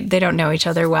 They don't know each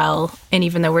other well, and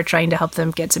even though we're trying to help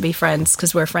them get to be friends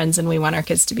because we're friends and we want our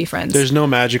kids to be friends, There's no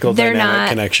magical dynamic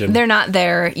connection. They're not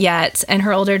there yet, and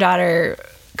her older daughter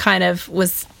kind of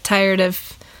was tired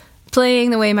of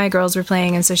playing the way my girls were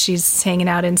playing, and so she's hanging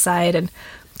out inside, and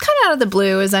kind of out of the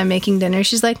blue as I'm making dinner,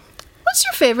 she's like, "What's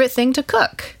your favorite thing to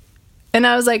cook?" And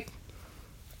I was like,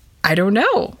 "I don't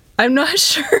know. I'm not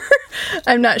sure.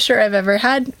 I'm not sure I've ever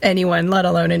had anyone, let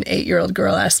alone an 8-year-old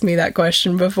girl, ask me that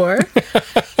question before."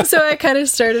 So I kind of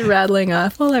started rattling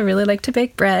off, well, I really like to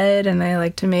bake bread, and I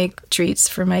like to make treats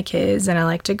for my kids, and I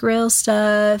like to grill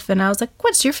stuff. And I was like,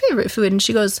 "What's your favorite food?" And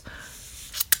she goes,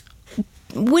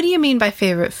 "What do you mean by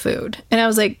favorite food?" And I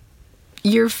was like,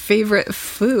 "Your favorite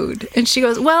food?" And she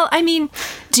goes, "Well, I mean,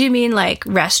 do you mean like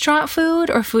restaurant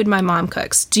food or food my mom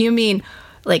cooks? Do you mean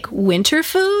like winter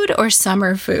food or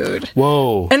summer food?"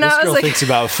 Whoa. And this I was girl like, thinks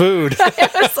about food. I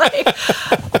was like,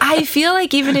 I feel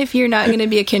like even if you're not going to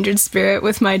be a kindred spirit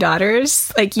with my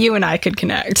daughters, like you and I could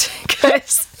connect.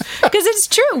 Because it's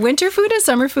true. Winter food and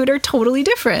summer food are totally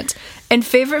different. And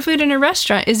favorite food in a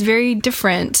restaurant is very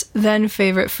different than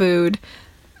favorite food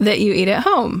that you eat at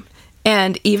home.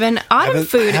 And even autumn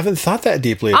food. I haven't thought that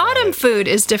deeply about Autumn it. food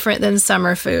is different than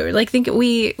summer food. Like, think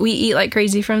we eat like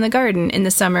crazy from the garden in the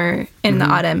summer, in the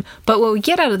autumn. But what we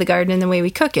get out of the garden and the way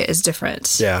we cook it is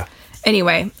different. Yeah.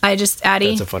 Anyway, Addie.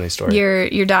 That's a funny story.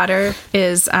 Your daughter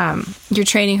is, you're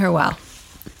training her well.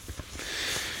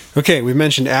 Okay, we've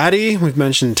mentioned Addie, we've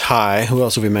mentioned Ty. Who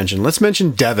else have we mentioned? Let's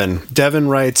mention Devin. Devin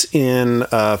writes in,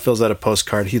 fills out a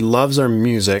postcard. He loves our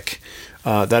music.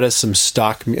 That is some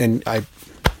stock, and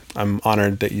I'm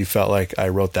honored that you felt like I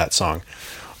wrote that song.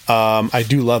 I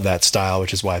do love that style,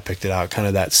 which is why I picked it out. Kind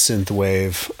of that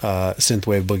synthwave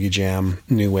boogie jam,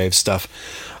 new wave stuff.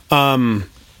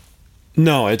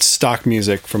 No, it's stock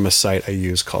music from a site I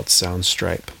use called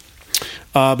Soundstripe.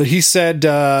 But he said,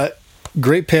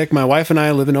 great pick. My wife and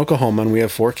I live in Oklahoma, and we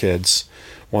have 4 kids.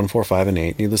 1, 4, 5, and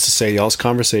 8. Needless to say, y'all's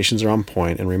conversations are on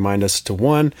point and remind us to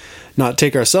 1, not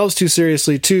take ourselves too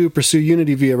seriously, 2, pursue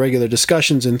unity via regular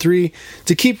discussions, and 3,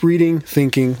 to keep reading,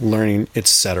 thinking, learning,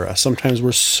 etc. Sometimes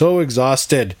we're so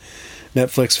exhausted.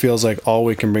 Netflix feels like all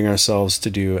we can bring ourselves to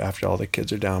do after all the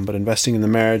kids are down, but investing in the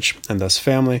marriage and thus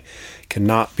family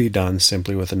cannot be done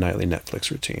simply with a nightly Netflix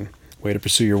routine. Way to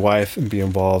pursue your wife and be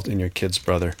involved in your kid's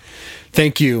brother.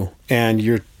 Thank you, and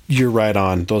you're right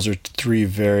on. Those are 3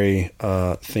 very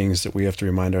things that we have to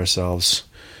remind ourselves.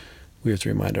 We have to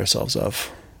remind ourselves of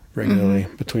regularly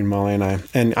between Molly and I.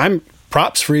 And I'm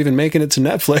props for even making it to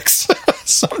Netflix.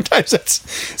 Sometimes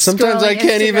I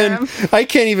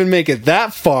can't even make it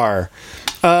that far.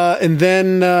 And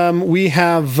then we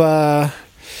have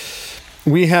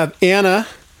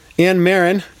Ann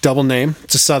Marin, double name.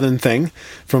 It's a Southern thing,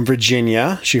 from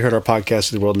Virginia. She heard our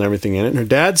podcast, The World and Everything in It. And her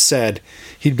dad said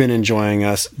he'd been enjoying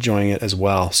it as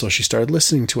well. So she started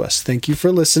listening to us. Thank you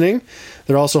for listening.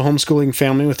 They're also a homeschooling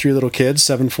family with 3 little kids,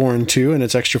 7, 4, and 2. And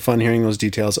it's extra fun hearing those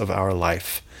details of our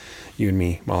life. You and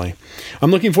me, Molly. I'm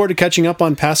looking forward to catching up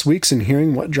on past weeks and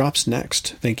hearing what drops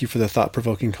next. Thank you for the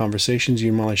thought-provoking conversations you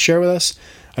and Molly share with us.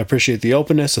 I appreciate the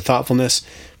openness, the thoughtfulness,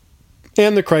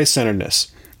 and the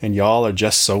Christ-centeredness. And y'all are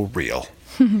just so real.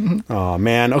 Oh,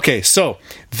 man. Okay, so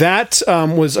that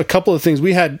was a couple of things.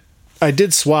 I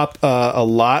did swap a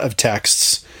lot of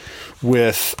texts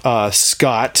with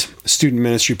Scott, student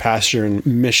ministry pastor in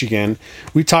Michigan.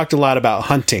 We talked a lot about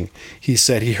hunting. He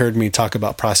said he heard me talk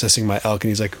about processing my elk, and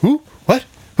he's like, "Who? What?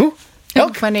 Who?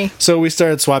 Elk?" Funny. So we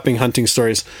started swapping hunting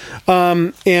stories.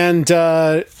 And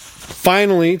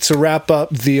finally, to wrap up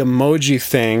the emoji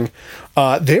thing,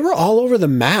 they were all over the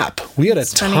map. We had a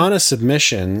ton of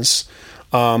submissions.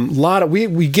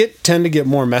 We tend to get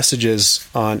more messages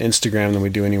on Instagram than we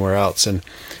do anywhere else, and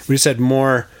we just had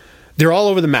more. They're all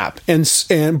over the map,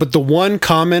 but the one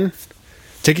common,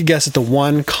 take a guess at the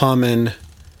one common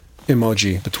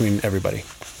emoji between everybody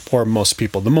or most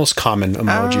people. The most common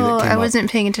emoji that came I up.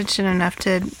 wasn't paying attention enough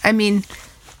to. I mean,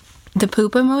 the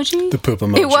poop emoji. The poop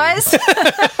emoji. It was.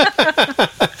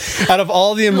 Out of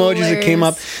all the emojis that came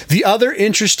up, the other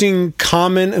interesting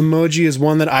common emoji is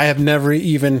one that I have never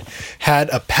even had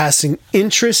a passing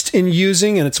interest in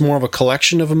using, and it's more of a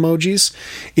collection of emojis,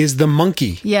 is the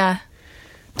monkey. Yeah.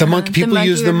 The monkey. People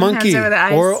use the monkey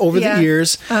over the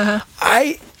ears.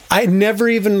 I never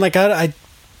even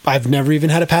I've never even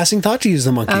had a passing thought to use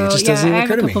the monkey. It just doesn't even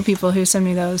occur to me. I have a couple people who send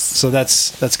me those. So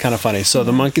that's kind of funny. So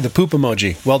the monkey, the poop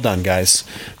emoji. Well done, guys.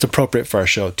 It's appropriate for our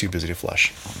show. Too busy to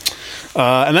flush.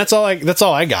 And that's all I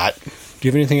got. Do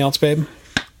you have anything else, babe?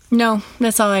 No,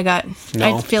 that's all I got.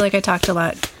 No? I feel like I talked a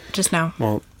lot just now.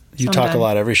 Well, you talk a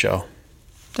lot every show.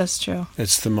 That's true.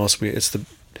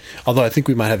 Although I think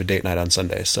we might have a date night on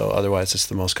Sunday, so otherwise it's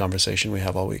the most conversation we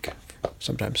have all week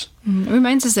sometimes. It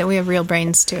reminds us that we have real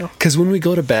brains too. Because when we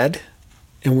go to bed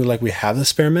and we have the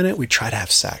spare minute, we try to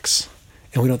have sex.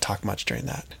 And we don't talk much during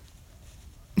that.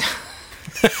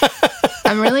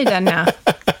 I'm really done now.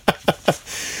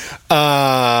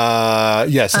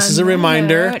 Yes, this is a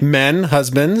reminder. Men,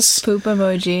 husbands. Poop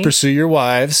emoji. Pursue your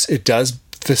wives. It does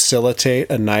facilitate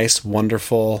a nice,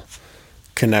 wonderful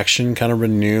connection. Kind of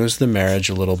renews the marriage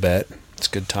a little bit. It's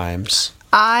good times.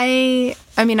 I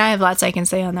mean, I have lots I can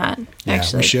say on that,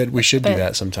 actually. We should do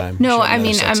that sometime. No, I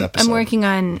mean, I'm working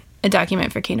on a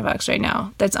document for Canavox right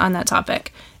now that's on that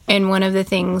topic. And one of the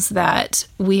things that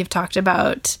we have talked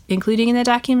about including in the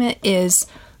document is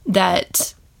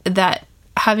that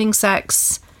having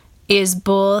sex is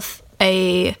both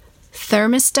a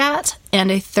thermostat and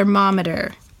a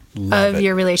thermometer of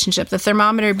your relationship. The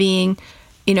thermometer being,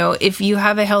 if you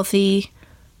have a healthy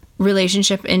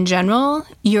relationship in general,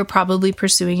 you're probably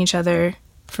pursuing each other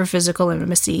for physical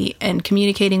intimacy and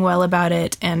communicating well about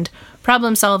it and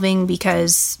problem solving,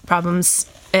 because problems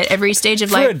at every stage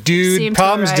of life. For a dude,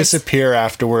 problems disappear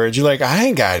afterwards. You're like, I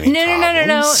ain't got any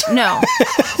problems. No.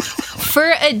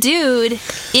 For a dude,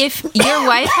 if your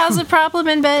wife has a problem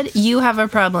in bed, you have a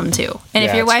problem too. And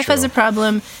if your wife has a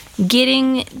problem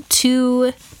getting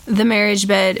to the marriage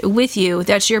bed with you,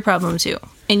 that's your problem too.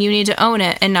 And you need to own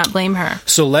it and not blame her.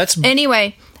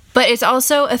 Anyway, but it's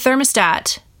also a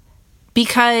thermostat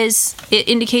because it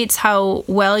indicates how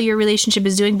well your relationship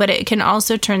is doing, but it can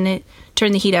also turn the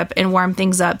heat up and warm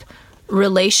things up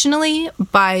relationally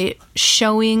by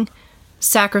showing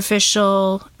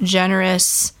sacrificial,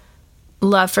 generous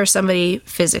love for somebody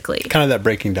physically. Kind of that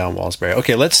breaking down walls barrier.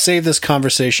 Okay, let's save this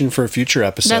conversation for a future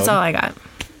episode. That's all I got.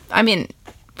 I mean,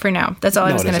 for now, that's all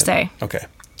I was going to say. Okay.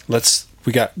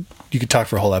 You could talk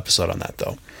for a whole episode on that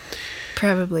though.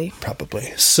 Probably.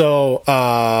 So,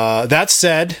 that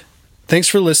said, thanks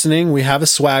for listening. We have a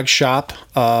swag shop.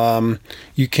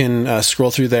 You can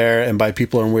scroll through there and buy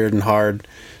People Are Weird and Hard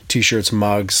t-shirts,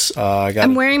 mugs.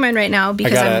 I'm wearing mine right now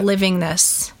because I'm living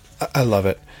this. I love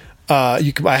it.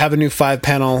 I have a new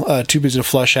 5-panel Too Busy to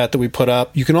Flush hat that we put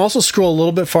up. You can also scroll a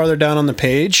little bit farther down on the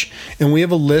page, and we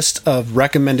have a list of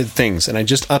recommended things. And I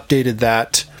just updated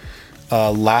that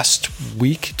last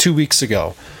week, 2 weeks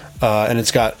ago. And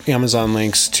it's got Amazon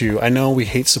links to... I know we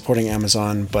hate supporting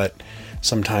Amazon, but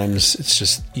sometimes it's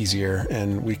just easier,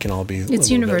 and we can all be a little bit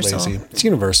lazy. It's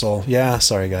universal. Yeah,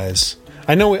 sorry, guys.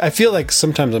 I feel like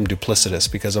sometimes I'm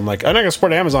duplicitous because I'm like, I'm not going to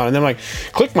support Amazon. And then I'm like,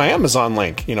 click my Amazon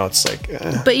link. It's like...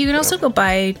 But you can also go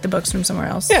buy the books from somewhere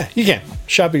else. Yeah, you can.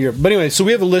 Shop at your... But anyway, so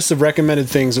we have a list of recommended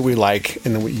things that we like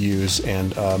and that we use,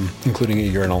 and including a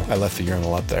urinal. I left the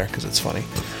urinal up there because it's funny.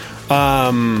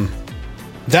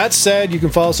 That said, you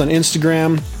can follow us on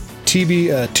Instagram,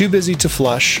 Too Busy to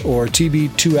Flush, or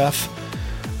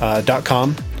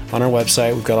tb2f.com. On our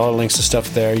website, we've got all the links to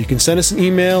stuff there. You can send us an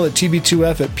email at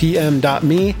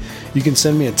tb2f@pm.me. You can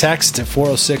send me a text at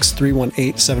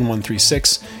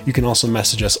 406-318-7136. You can also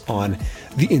message us on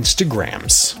the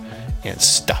Instagrams and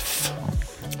stuff.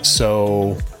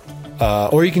 So,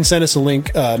 or you can send us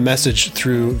a message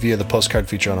via the postcard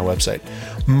feature on our website.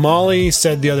 Molly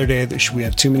said the other day that we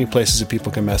have too many places that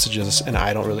people can message us, and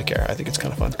I don't really care. I think it's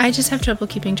kind of fun. I just have trouble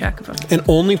keeping track of them. And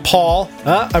only Paul,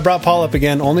 I brought Paul up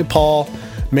again, only Paul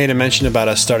made a mention about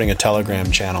us starting a Telegram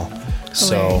channel. Hilarious.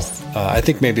 So I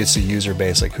think maybe it's the user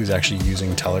base, like who's actually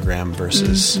using Telegram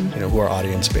versus who our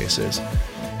audience base is.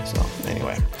 So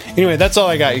anyway, that's all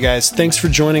I got, you guys. Thanks for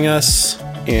joining us.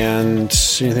 And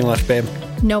anything left, babe?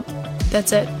 Nope.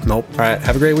 That's it. Nope. All right.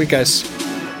 Have a great week, guys.